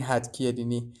در این حد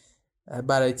کیلینی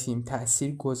برای تیم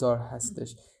تأثیر گذار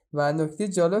هستش. و نکته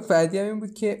جالب بعدی هم این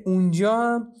بود که اونجا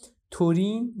هم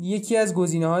تورین یکی از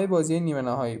گزینه‌های بازی نیمه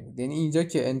نهایی بود، یعنی اینجا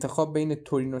که انتخاب بین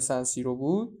تورین و سنسیرو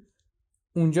بود،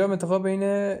 اونجا هم انتخاب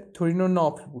بین تورین و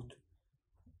ناپل بود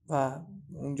و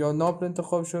اونجا ناپل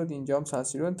انتخاب شد، اینجا هم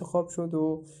سنسیرو انتخاب شد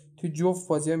و توی جفت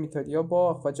بازی هم ایتالیا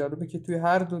باخت. و جالبه که توی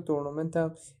هر دو تورنمنت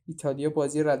هم ایتالیا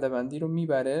بازی رده‌بندی رو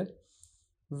میبره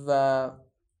و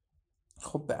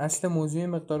خب به اصل موضوع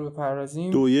مقدار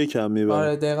بپردازیم. 2-1 هم میبره.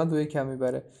 آره دقیقاً 2-1 هم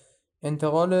میبره.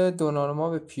 انتقال دوناروما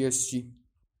به پی اس جی.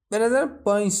 به نظر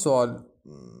با این سوال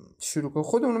شروع کن،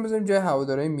 خودمون رو بذاریم جای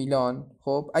هوادارهای میلان.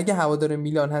 خب اگه هوادار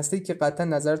میلان هستید که قطعا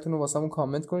نظرتون رو واسمون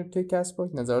کامنت کنید توی کست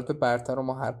باکس. نظرات برتر رو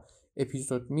ما هر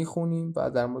اپیزود میخونیم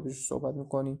و در موردش صحبت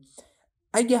میکنیم.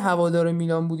 اگه هوادار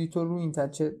میلان بودی تو رو این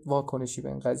چه واکنشی به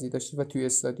این قضیه داشتی و توی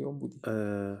استادیوم بودی؟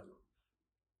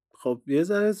 خب یه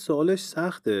ذره سوالش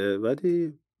سخته،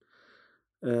 ولی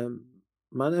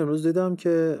من امروز دیدم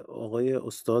که آقای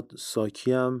استاد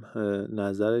ساکی هم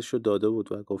نظرش رو داده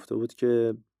بود و گفته بود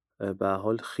که به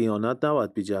حال خیانت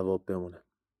نباید بی جواب بمونه.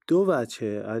 دو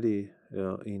وجه علی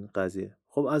این قضیه.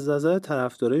 خب از نظر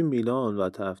طرفدارای میلان و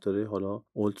طرفدارای حالا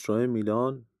اولترا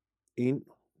میلان این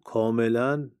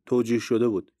کاملا توجیه شده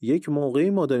بود. یک موقعی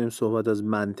ما داریم صحبت از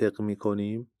منطق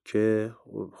میکنیم که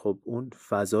خب اون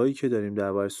فضایی که داریم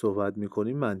دربارش صحبت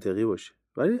میکنیم منطقی باشه،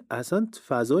 ولی اصلا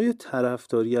فضای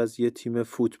طرفداری از یه تیم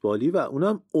فوتبالی و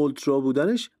اونم اولترا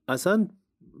بودنش اصلا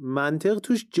منطق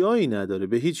توش جایی نداره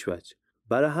به هیچ وجه.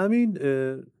 برای همین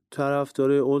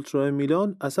طرفدار اولترا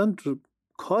میلان اصلا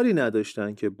کاری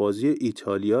نداشتن که بازی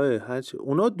ایتالیا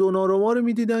اونا دوناروما رو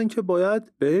میدیدن که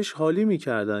باید بهش حالی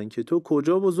میکردن که تو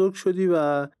کجا بزرگ شدی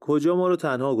و کجا ما رو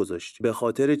تنها گذاشتی، به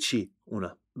خاطر چی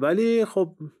اونا. ولی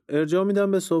خب ارجاع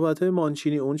میدم به صحبت‌های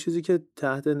مانچینی. اون چیزی که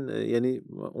تحت یعنی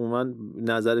من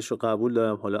نظرش رو قبول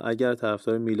دارم. حالا اگر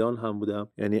طرفدار میلان هم بودم،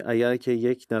 یعنی اگر که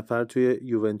یک نفر توی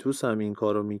یوونتوس هم این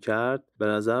کارو میکرد، به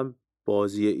نظرم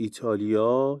بازی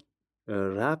ایتالیا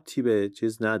ربطی به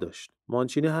چیز نداشت.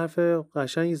 مانچینی حرف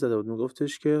قشنگی زده بود،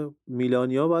 میگفتش که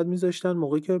میلانیا باید میذاشتن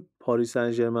موقعی که پاریس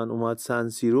سن ژرمن اومد سن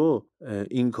سیرو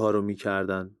این کارو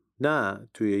میکردن، نه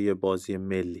توی یه بازی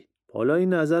ملی. حالا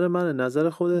این نظر منه، نظر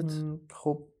خودت؟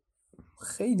 خب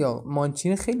خیلی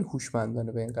مانچینی خیلی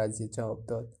هوشمندانه به این قضیه جواب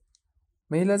داد.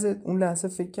 من اون لحظه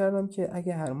فکر کردم که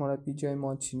اگه هر مربی جای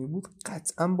مانچینی بود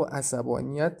قطعا با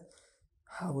عصبانیت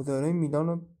هوادارهای میلان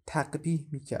رو تقبیح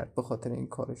میکرد به خاطر این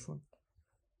کارشون.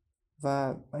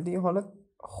 ولی حالا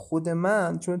خود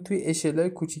من چون توی اشلای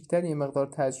کوچیکتر یه مقدار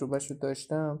تجربهشو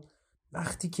داشتم،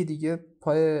 وقتی که دیگه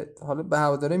حالا به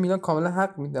هواداره میلان کاملا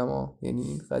حق میدم یعنی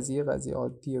این قضیه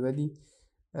عادیه، ولی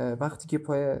وقتی که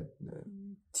پای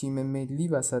تیم ملی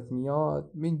وسط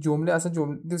میاد، این جمله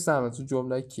دوست دارم تو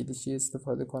جمله کلیشه‌ای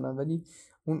استفاده کنم، ولی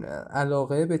اون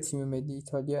علاقه به تیم ملی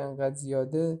ایتالیا انقدر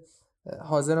زیاده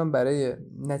حاضرم برای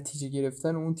نتیجه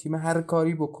گرفتن اون تیم هر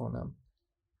کاری بکنم،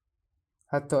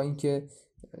 حتی اینکه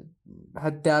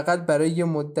حداقل برای یه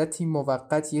مدتی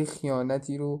موقت یه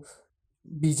خیانتی رو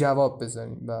بی جواب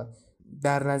بذاریم و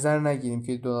در نظر نگیریم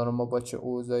که دوناروما با چه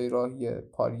اوضاعی راهی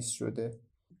پاریس شده.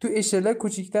 تو اشله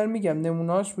کوچیکتر میگم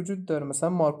نمونهاش وجود داره، مثلا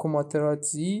مارکو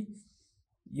ماتراتزی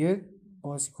یه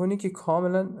بازیکنی که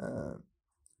کاملا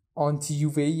آنتی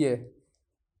یوویه،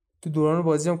 تو دوران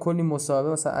بازی هم کلی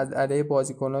مسابقه مثلا علیه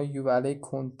بازیکن‌های یووه، علیه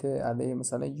کنته، علیه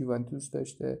مثلا یوونتوس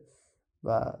داشته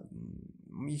و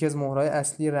یکی از مهرهای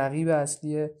اصلی رقیب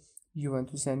اصلی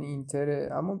یوونتوس یعنی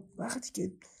اینتر. اما وقتی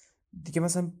که دیگه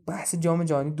مثلا بحث جام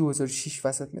جهانی 2006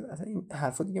 وسط میاد، اصلا این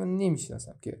حرفا دیگه من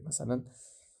نمیشناسم که مثلا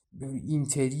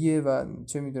اینتریه و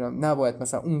چه میدونم نباید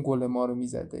مثلا اون گل ما رو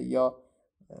میزده، یا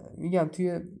میگم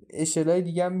توی اشلای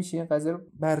دیگه هم میشه این قضیه رو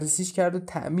بررسیش کرد و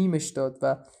تعمیمش داد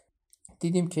و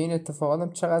دیدیم که این اتفاقات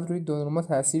هم چقدر روی دوناروما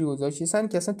تاثیر گذاشت. یه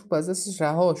که اصلا تو دستش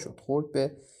رها شد، خورد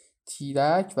به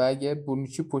تیرک و اگه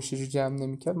بونوچی پشتش جمع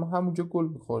نمیکرد ما همونجا گل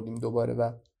میخوردیم دوباره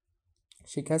و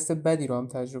شکست بدی رو هم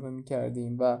تجربه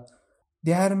میکردیم. و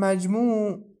در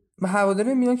مجموع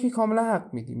هواداره میلان که کاملا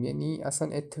حق میدیم، یعنی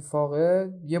اصلا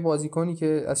اتفاقه یه بازیکنی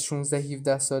که از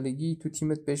 16-17 سالگی تو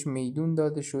تیمت بهش میدون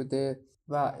داده شده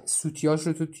و سوتیاش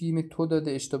رو تو تیم تو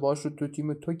داده، اشتباهش رو تو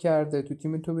تیم تو کرده، تو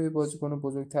تیم تو به بازیکن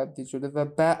بزرگ تبدیل شده و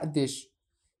بعدش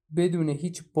بدون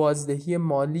هیچ بازدهی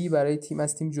مالی برای تیم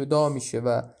از تیم جدا میشه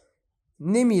و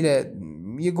نمیره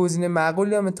یه گزینه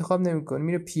معقولی هم انتخاب نمیکنه،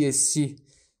 میره پی اس جی.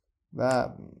 و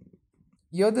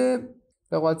یاد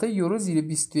رقابت یورو زیر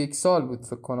 21 سال بود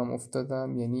فکر کنم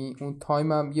افتادم، یعنی اون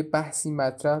تایم هم یه بحثی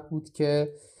مطرح بود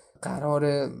که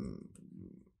قرار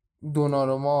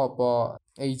دوناروما با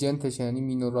ایجنتش یعنی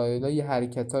مینو رایولا یه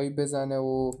حرکتایی بزنه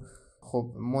و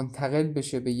خب منتقل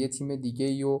بشه به یه تیم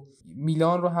دیگه و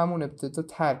میلان رو همون ابتدا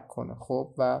ترک کنه.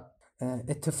 خب و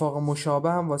اتفاق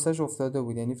مشابه هم واسهش افتاده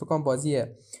بود، یعنی فکر کنم بازی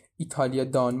ایتالیا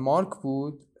دانمارک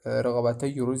بود، رقابت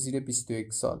یورو زیر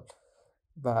 21 سال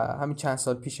و همین چند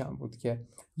سال پیش هم بود که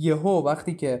یهو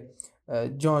وقتی که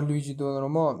جان لویجی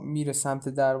دوناروما میره سمت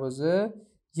دروازه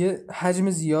یه حجم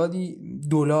زیادی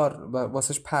دلار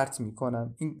واسش پرت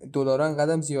میکنن. این دلارا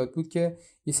انقدر زیاد بود که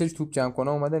یه سری توپ جمع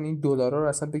کنه اومدن این دلارا رو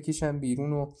اصلا بکشن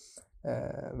بیرون و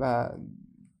و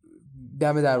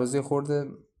دم دروازه خورده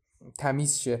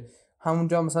تمیز شه.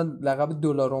 همونجا مثلا لقب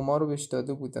دلاروما رو بهش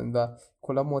داده بودن و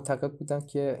کلا معتقد بودن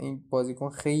که این بازیکن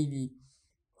خیلی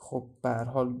خب به هر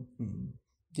حال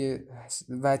یه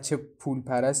وجه پول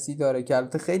پرستی داره که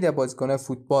البته خیلی از بازیکن‌های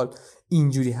فوتبال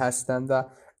اینجوری هستن و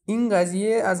این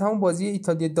قضیه از همون بازی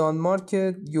ایتالیا دانمارک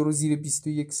که یورو زیر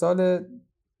 21 سال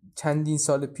چندین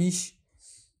سال پیش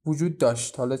وجود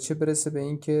داشت. حالا چه برسه به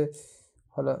این که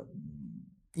حالا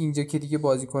اینجا که دیگه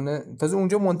بازیکن تازه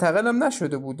اونجا منتقل هم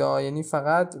نشده بود، یعنی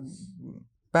فقط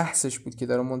بحثش بود که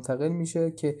داره منتقل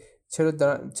میشه که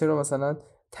چرا مثلا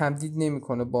تمدید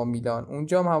نمیکنه با میلان.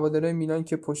 اونجا هم هوادارهای میلان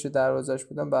که پشت دروازش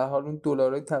بودن به هر حال اون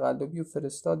دلارای تقلبی رو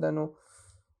فرستادن و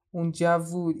اون جو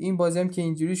بود. این بازی هم که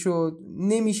اینجوری شد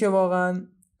نمیشه واقعا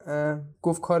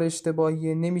گفت کار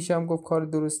اشتباهیه، نمیشه هم گفت کار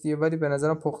درستیه، ولی به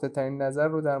نظرم پخته ترین نظر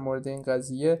رو در مورد این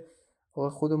قضیه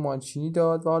خود مانچینی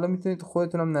داد و حالا میتونید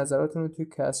خودتون هم نظراتتون رو توی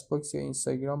کست باکس یا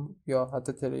اینستاگرام یا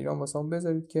حتی تلگرام واسمون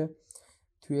بذارید که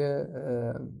توی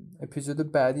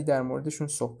اپیزود بعدی در موردشون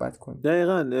صحبت کنیم.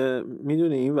 دقیقاً.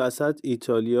 میدونی این وسط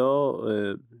ایتالیا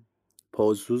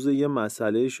پاسوز یه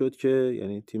مسئله شد که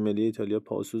یعنی تیم ملی ایتالیا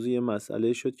پاسوز یه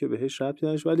مسئله شد که بهش ربطی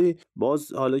نداشت، ولی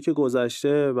باز حالا که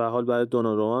گذشته به حال برای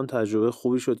دوناروما تجربه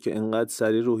خوبی شد که انقدر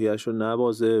سریع روحیه‌اش رو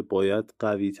نبازه، باید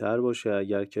قوی‌تر باشه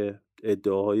اگر که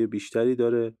ادعاهای بیشتری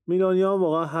داره. میلانی‌ها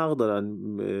واقعا حق دارن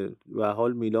و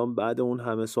حال میلان بعد اون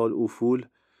همه سال افول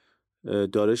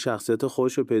داره شخصیت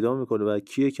خودش رو پیدا میکنه و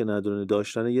کیه که ندونه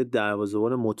داشتن یه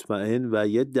دروازه‌بان مطمئن و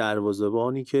یه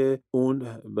دروازه‌بانی که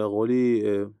اون به قولی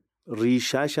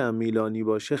ریشش هم میلانی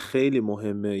باشه خیلی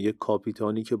مهمه. یه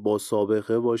کاپیتانی که با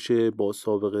سابقه باشه، با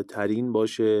سابقه ترین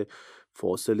باشه،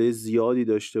 فاصله زیادی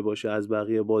داشته باشه از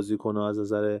بقیه بازیکن‌ها از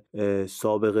نظر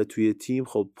سابقه توی تیم،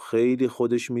 خب خیلی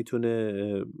خودش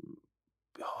میتونه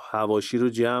حواشی رو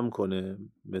جمع کنه.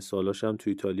 مثالاش هم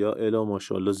توی ایتالیا الا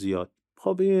ماشاءالله زیاد.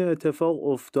 خب این اتفاق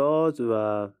افتاد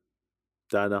و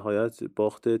در نهایت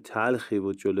باخت تلخی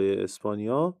بود جلوی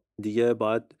اسپانیا. دیگه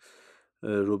باید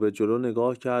رو به جلو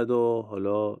نگاه کرد و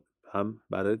حالا هم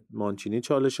برای مانچینی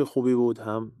چالش خوبی بود،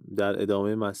 هم در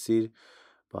ادامه مسیر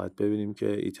باید ببینیم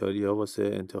که ایتالیا واسه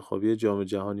انتخابی جام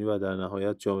جهانی و در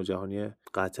نهایت جام جهانی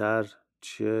قطر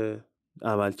چه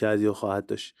عملکردی رو خواهد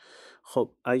داشت.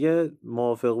 خب اگه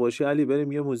موافق باشی علی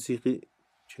بریم یه موسیقی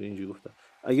چرا اینجوری گفتم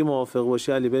اگه موافق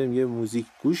باشی علی بریم یه موزیک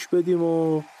گوش بدیم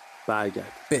و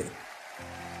برگردیم.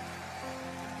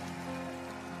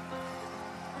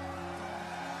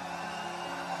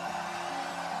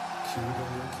 Chiudo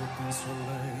gli occhi e penso a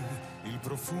lei, il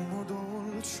profumo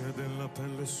dolce della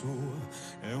pelle sua,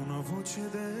 è una voce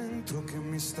dentro che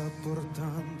mi sta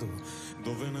portando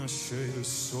dove nasce il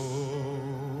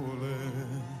sole.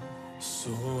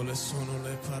 Sole sono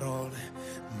le parole,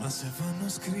 ma se vanno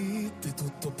scritte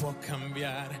tutto può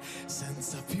cambiare,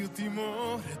 senza più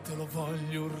timore te lo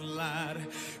voglio urlare,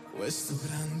 questo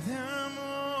grande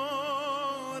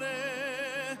amore,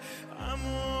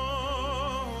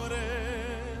 amore,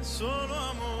 solo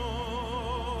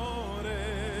amore,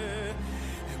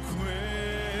 è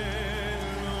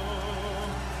quello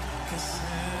che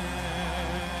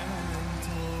sento.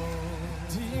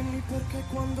 Dimmi perché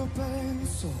quando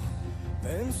penso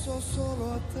solo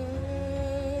a te.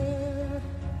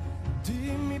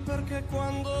 Dimmi perché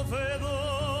quando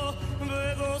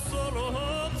vedo solo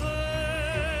te.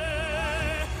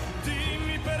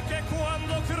 Dimmi perché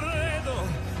quando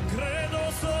credo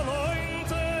solo in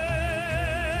te.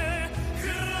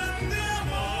 Grande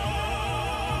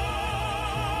amore.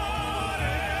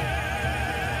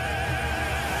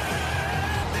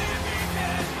 Dimmi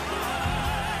che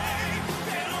mai,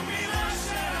 che non mi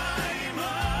lascerai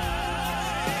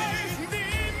mai.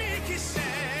 Dimmi chi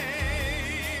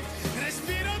sei,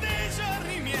 respiro dei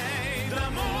giorni miei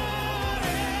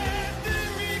d'amore.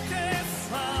 Dimmi che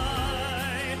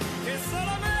fai, che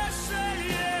solo me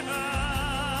sceglierai.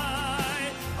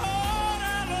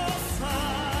 Ora lo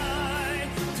sai,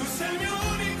 tu sei il mio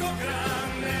unico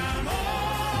grande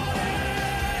amore.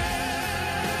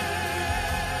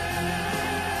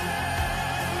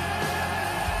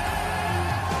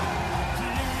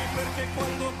 Dimmi perché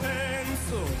quando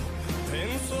penso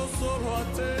solo a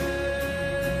te.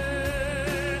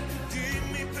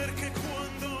 Dimmi perché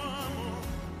quando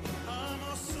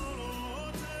amo solo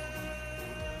te.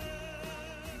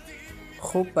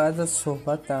 خب بعد از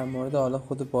صحبت در مورد حالا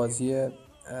خود بازی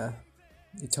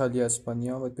ایتالیا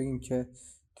اسپانیا باید بگیم که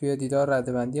توی دیدار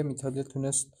رده‌بندی هم ایتالیا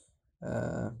تونست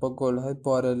با گل‌های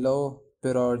بارلا و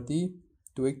براردی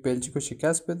 2-1 بلژیک رو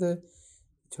شکست بده.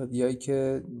 ایتالیایی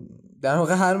که در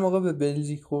واقع هر موقع به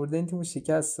بلژیک خورده این تیمو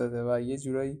شکست داده و یه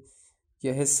جورایی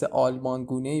یه حس آلمان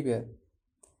گونه‌ای به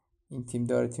این تیم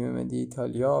داره، تیم ملی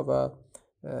ایتالیا. و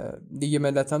لیگ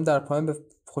ملت هم در پایان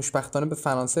خوشبختانه به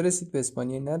فرانسه رسید، به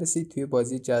اسپانیا نرسید توی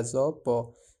بازی جذاب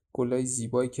با گلای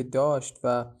زیبایی که داشت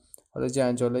و حالا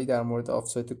جنجالایی در مورد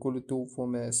آفساید گل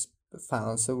دوم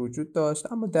فرانسه وجود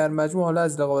داشت. اما در مجموع حالا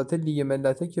از رقابت لیگ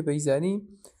ملت‌ها که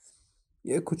بگذریم،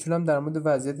 یه کوچولم در مورد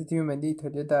وضعیت تیم ملی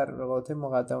ایتالیا در رقابت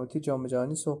مقدماتی جام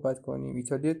جهانی صحبت کنیم.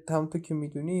 ایتالیا همونطور که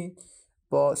میدونید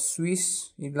با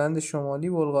سوئیس، ایرلند شمالی،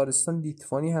 بلغارستان،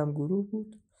 لیتوانی هم گروه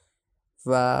بود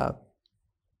و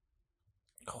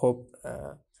خب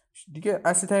دیگه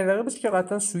اصلی ترین رقیبش که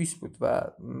قطعا سوئیس بود و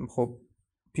خب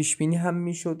پیش بینی هم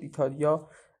میشد ایتالیا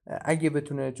اگه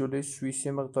بتونه جلوی سوئیس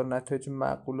یه مقدار نتایج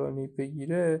معقولانه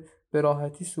بگیره به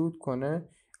راحتی صعود کنه.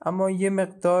 اما یه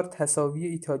مقدار تساوی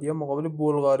ایتالیا مقابل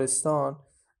بلغارستان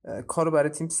کارو برای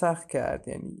تیم سخت کرد،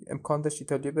 یعنی امکان داشت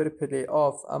ایتالیا بره پلی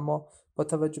آف، اما با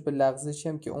توجه به لغزشی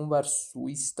هم که اونور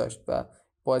سوئیس داشت و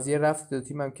بازی رفت دو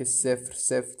تیم هم که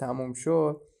 0-0 تموم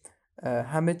شد،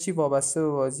 همه چی وابسته به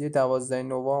بازی 12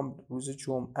 نوامبر روز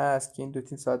جمعه است که این دو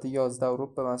تیم ساعت 11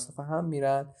 اروپا به مسافه هم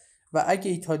میرن و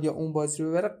اگه ایتالیا اون بازی رو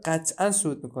ببره قطعا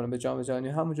صعود میکنه به جام جهانی،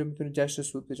 همونجا میتونه جشن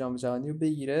صعود به جام جهانی رو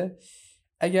بگیره.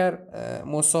 اگر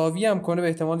مساوی هم کنه به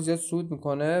احتمال زیاد صعود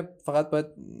میکنه، فقط باید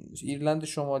ایرلند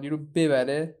شمالی رو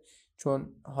ببره، چون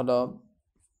حالا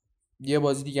یه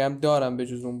بازی دیگه هم دارم به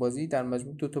جز اون بازی، در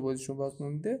مجموع 2 تا بازیشون باز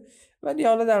مونده. ولی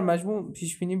حالا در مجموع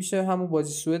پیش بینی میشه همون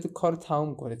بازی سوئد کار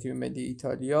تموم کنه تیم ملی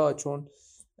ایتالیا، چون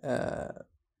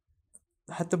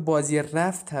حتی بازی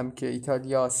رفت هم که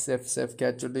ایتالیا 0-0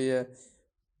 کرد جلوی،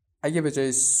 اگه به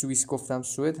جای سوئیس گفتم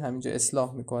سوئد همینجا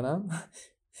اصلاح میکنم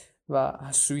و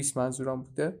سوئیس منظورم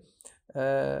بوده،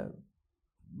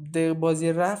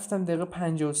 بازی رفتم دقیقه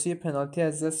 53 پنالتی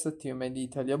از دست تیم ملی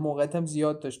ایتالیا، موقعیت هم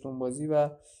زیاد داشت اون بازی و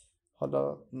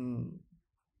حالا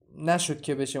نشد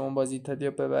که بشه اون بازی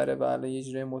ایتالیا ببره و حالا یه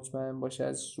جوری مطمئن باشه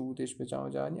از صعودش به جام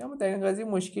جهانی. اما در این قضیه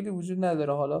مشکلی وجود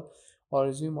نداره، حالا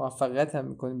آرزوی موفقیت هم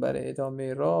میکنیم برای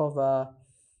ادامه راه و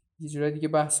یه جوری دیگه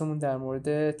بحثمون در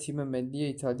مورد تیم ملی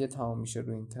ایتالیا تمام میشه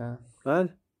رو این تن.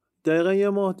 بله دقیقا یه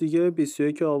ماه دیگه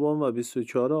 21 آبان و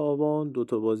 24 آبان 2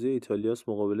 تا بازی ایتالیاس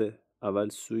مقابل اول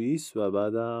سوئیس و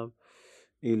بعدم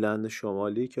ایرلند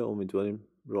شمالی که امیدواریم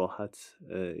راحت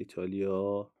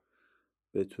ایتالیا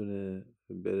بتونه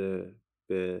بره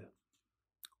به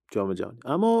جام جهانی.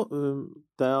 اما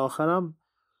در آخرم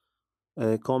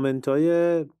کامنت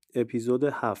های اپیزود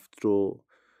 7 رو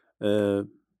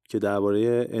که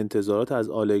درباره انتظارات از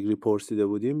آلگری پرسیده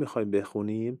بودیم میخوایم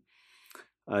بخونیم.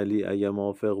 علی اگه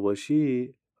موافق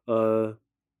باشی،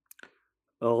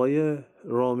 آقای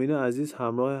رامین عزیز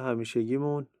همراه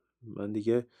همیشگیمون، من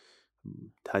دیگه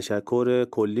تشکر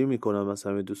کلی میکنم از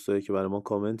همه دوستایی که برای ما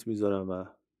کامنت میذارن و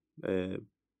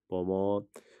با ما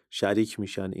شریک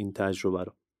میشن این تجربه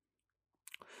رو.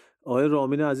 آقای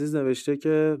رامین عزیز نوشته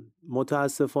که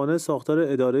متاسفانه ساختار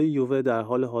اداره یووه در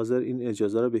حال حاضر این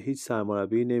اجازه رو به هیچ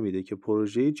سرمربی نمیده که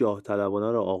پروژه جاه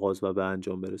طلبانه را آغاز و به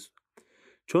انجام برسونه،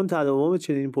 چون تداوم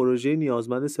چنین پروژه‌ای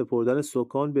نیازمند سپردن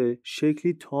سکان به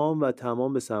شکلی تام و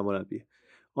تمام به سرمربی،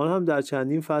 آن هم در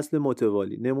چندین فصل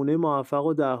متوالی. نمونه موفق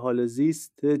و در حال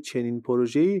زیست چنین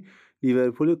پروژه‌ای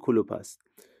لیورپول کلوپ است.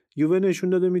 یووه نشون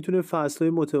داده میتونه فصل‌های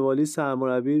متوالی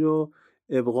سرمربی رو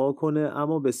ابقا کنه،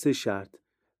 اما به 3 شرط: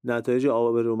 نتایج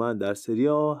آبرومند در سری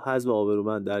آ، حذف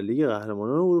آبرومند در لیگ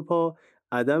قهرمانان اروپا،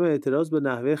 عدم اعتراض به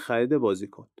نحوه خرید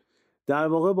بازیکن. در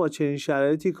واقع با چنین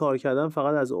شرایطی کار کردن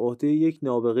فقط از عهده یک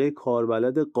نابغه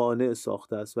کاربلد قانع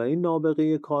ساخته است و این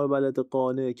نابغه کاربلد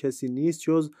قانع کسی نیست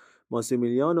جز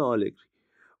ماسیمیلیانو آلگری.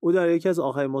 او در یکی از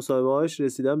آخرین مصاحبه‌هاش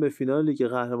رسیدن به فینال لیگ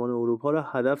قهرمانان اروپا را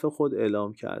هدف خود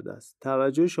اعلام کرده است.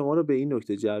 توجه شما را به این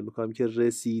نکته جلب می‌کنم که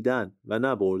رسیدن و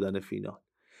نه بردن فینال.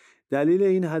 دلیل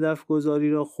این هدف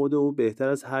گذاری را خود او بهتر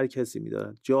از هر کسی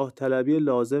می‌داند. جاه طلبی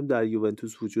لازم در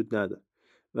یوونتوس وجود ندارد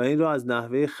و این را از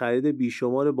نحوه خرید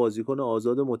بیشمار بازیکن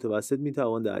آزاد متوسط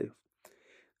میتوان دریافت.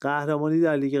 قهرمانی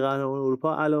در لیگ قهرمانان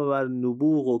اروپا علاوه بر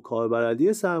نبوغ و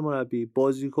کاربلدی سرمربی،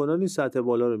 بازیکنانی سطح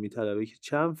بالا رو میطلبه که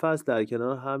چند فصل در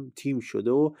کنار هم تیم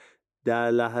شده و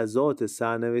در لحظات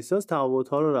سرنوشت‌ساز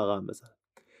تفاوت‌ها رو رقم بزنند.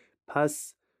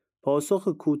 پس پاسخ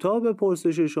کوتاه به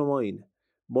پرسش شما اینه: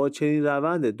 با چنین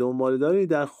روند دنباله‌داری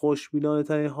در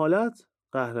خوشبینانه‌ترین حالت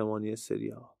قهرمانی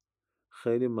سری آ.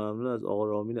 خیلی ممنون از آقا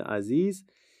رامین عزیز.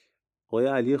 آقای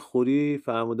علی خوری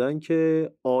فرمودن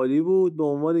که عالی بود، به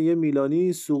عنوان یه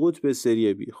میلانی سقوط به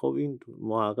سری بی. خب این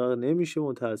محقق نمیشه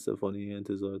متاسفانه این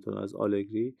انتظارتون از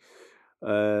آلگری.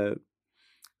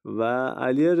 و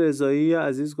علی رضایی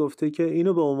عزیز گفته که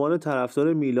اینو به عنوان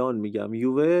طرفدار میلان میگم،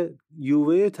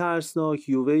 یووه ترسناک،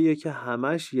 یووه که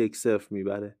همش 1-0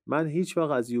 میبره. من هیچ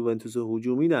وقت از یوونتوس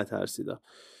هجومی نترسیدم.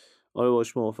 آره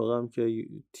باش موافقم که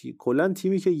کلا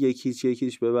تیمی که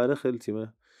یکیچ ببره خیلی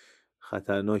تیم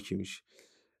خطرناکی میشه.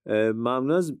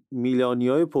 ممنون از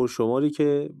میلانیای پرشماری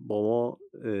که با ما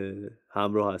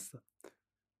همراه هستن.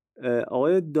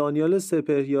 آقای دانیال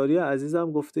سپهریاری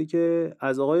عزیزم گفته که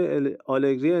از آقای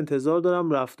آلگری انتظار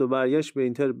دارم رفت و برگشت به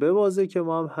اینتر ببازه، که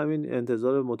ما هم همین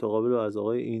انتظار متقابل رو از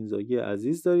آقای اینزاگی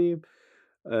عزیز داریم.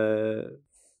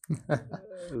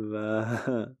 و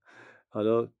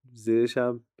حالا زیرش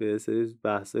هم به سری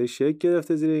بحث‌های شکل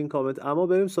گرفته زیر این کامنت. اما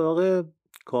بریم سراغ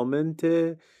کامنت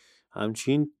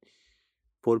همچین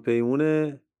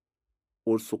پرپیمون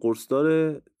قرص و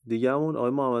قرصدار دیگه‌مون،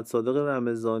 آقای محمد صادق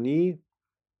رمضانی.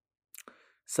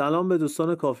 سلام به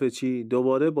دوستان کافه چی،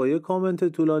 دوباره با یه کامنت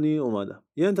طولانی اومدم.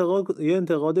 یه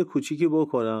انتقاد کوچیکی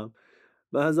بکنم.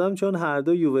 به نظرم چون هر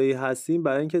دو یووه‌ای هستیم،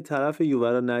 برای اینکه طرف یووه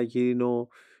رو نگیرین و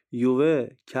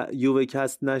یووه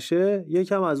کست نشه،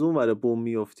 یکم از اون ور بوم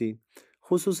میافتین.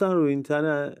 خصوصا روی این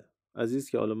تن عزیز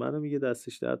که حالا منو میگه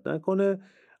دستش درد نکنه.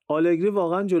 آلگری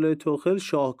واقعا جلوی توخل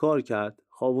شاهکار کرد.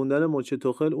 خوابوندن مچ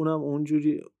توخل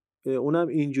اونم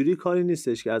اینجوری کاری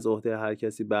نیستش که از عهده هر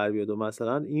کسی بر بیاد. و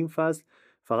مثلا این فصل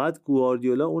فقط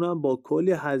گواردیولا اونم با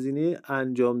کلی هزینه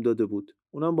انجام داده بود.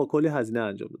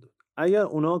 اگر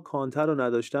اونا کانتر رو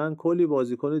نداشتن، کلی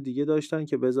بازیکن دیگه داشتن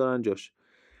که بذارن جاش.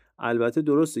 البته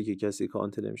درسته که کسی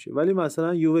کانتر نمیشه، ولی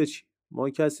مثلا یووه چی؟ ما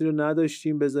کسی رو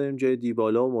نداشتیم بذاریم جای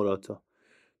دیبالا و موراتا.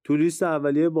 تو لیست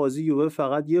اولیه بازی یووه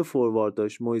فقط یه فوروارد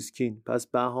داشت، مویسکین. پس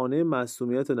بهانه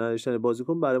معصومیت و نداشتن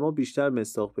بازیکن برای ما بیشتر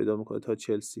مصداق پیدا میکنه تا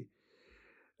چلسی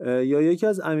یا یکی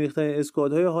از عمیق‌ترین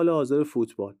اسکوادهای حال حاضر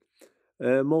فوتبال.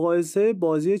 مقایسه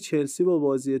بازی چلسی با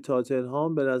بازی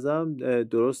تاتنهام به نظرم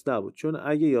درست نبود، چون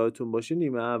اگه یادتون باشه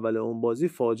نیمه اول اون بازی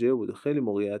فاجعه بود، خیلی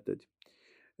موقعیت دادیم.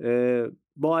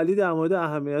 با علی در مورد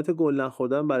اهمیت گل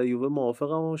نخوردن برای یووه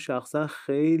موافقم و شخصا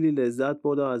خیلی لذت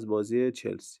بردم از بازی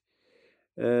چلسی.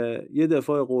 یه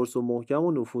دفاع قرص و محکم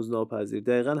و نفوذناپذیر،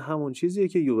 دقیقا همون چیزیه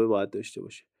که یووه باید داشته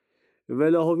باشه.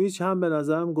 ولاهویچ هم به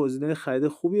نظرم گزینه خرید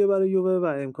خوبیه برای یووه و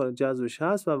امکان جذبش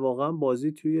هست و واقعا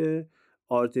بازی توی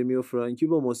آرتمیو فرانکی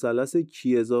با مثلث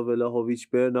کیزا ولاهویچ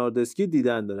برناردسکی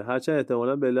دیدن داره، هرچند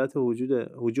احتمالاً به علت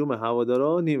هجوم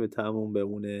هوادارا نیمه تموم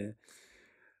بمونه.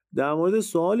 در مورد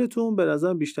سوالتون، به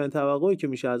نظرم بیشترین توقعی که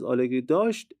میشه از آلگری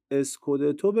داشت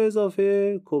اسکودتو به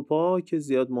اضافه کوپا که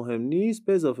زیاد مهم نیست،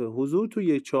 به اضافه حضور تو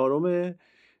 1/4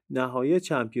 نهایی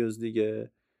چمپیونز لیگ.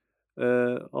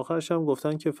 آخرش هم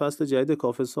گفتن که فصل جدید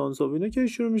کافه سانسوینو که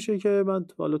شروع میشه، که من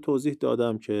حالا توضیح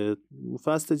دادم که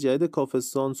فصل جدید کافه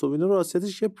سانسوینو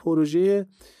راستیتش که پروژه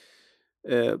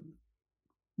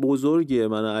بزرگیه،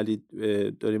 من و علی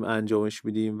داریم انجامش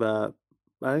میدیم و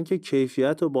برای اینکه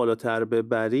کیفیت رو بالاتر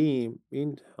ببریم،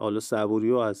 این حالا صبوری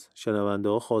رو از شنونده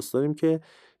ها خواست داریم که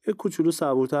یه کوچولو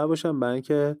صبورتر باشن، برای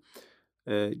اینکه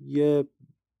یه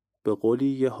به قولی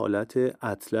یه حالت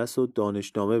اطلس و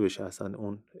دانشنامه بشه اصلا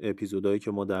اون اپیزودهایی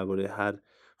که ما درباره هر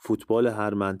فوتبال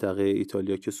هر منطقه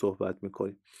ایتالیا که صحبت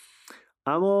میکنیم.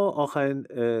 اما آخرین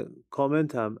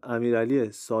کامنت هم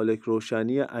امیرعلی سالک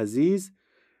روشنی عزیز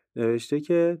نوشته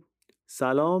که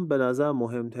سلام، به نظر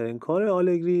مهمترین کار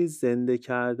آلگری زنده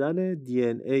کردن دی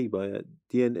ان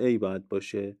ای باید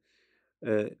باشه.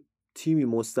 تیمی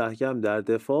مستحکم در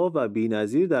دفاع و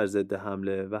بی‌نظیر در ضد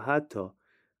حمله و حتی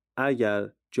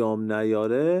اگر جام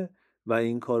نیاره و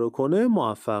این کارو کنه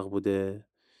موفق بوده.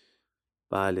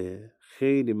 بله،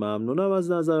 خیلی ممنونم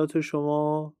از نظرات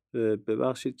شما.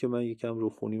 ببخشید که من یکم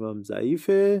روخونیمم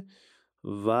ضعیفه.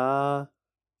 و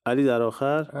علی در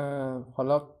آخر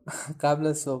حالا قبل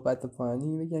از صحبت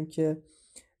پایانی بگم که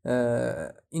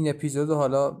این اپیزود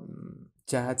حالا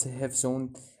جهت حفظ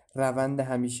اون روند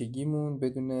همیشگیمون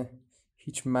بدون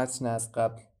هیچ متن از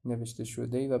قبل نوشته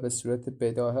شده و به صورت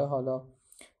بداهه حالا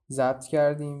ضبط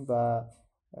کردیم و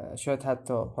شاید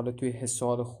حتی حالا توی حس و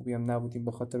حال خوبی هم نبودیم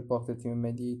به خاطر باخت تیم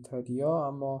ملی ایتالیا،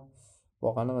 اما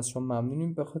واقعا از شما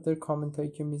ممنونیم به خاطر کامنت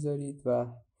هایی که میذارید و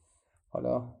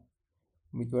حالا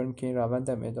امیدواریم که این روند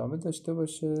هم ادامه داشته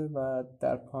باشه و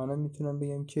در پایان میتونم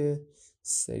بگم که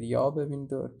سری آ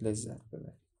ببینید و لذت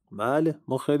ببرید. بله،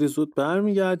 ما خیلی زود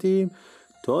برمیگردیم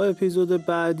تا اپیزود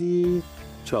بعدی.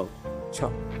 چاو.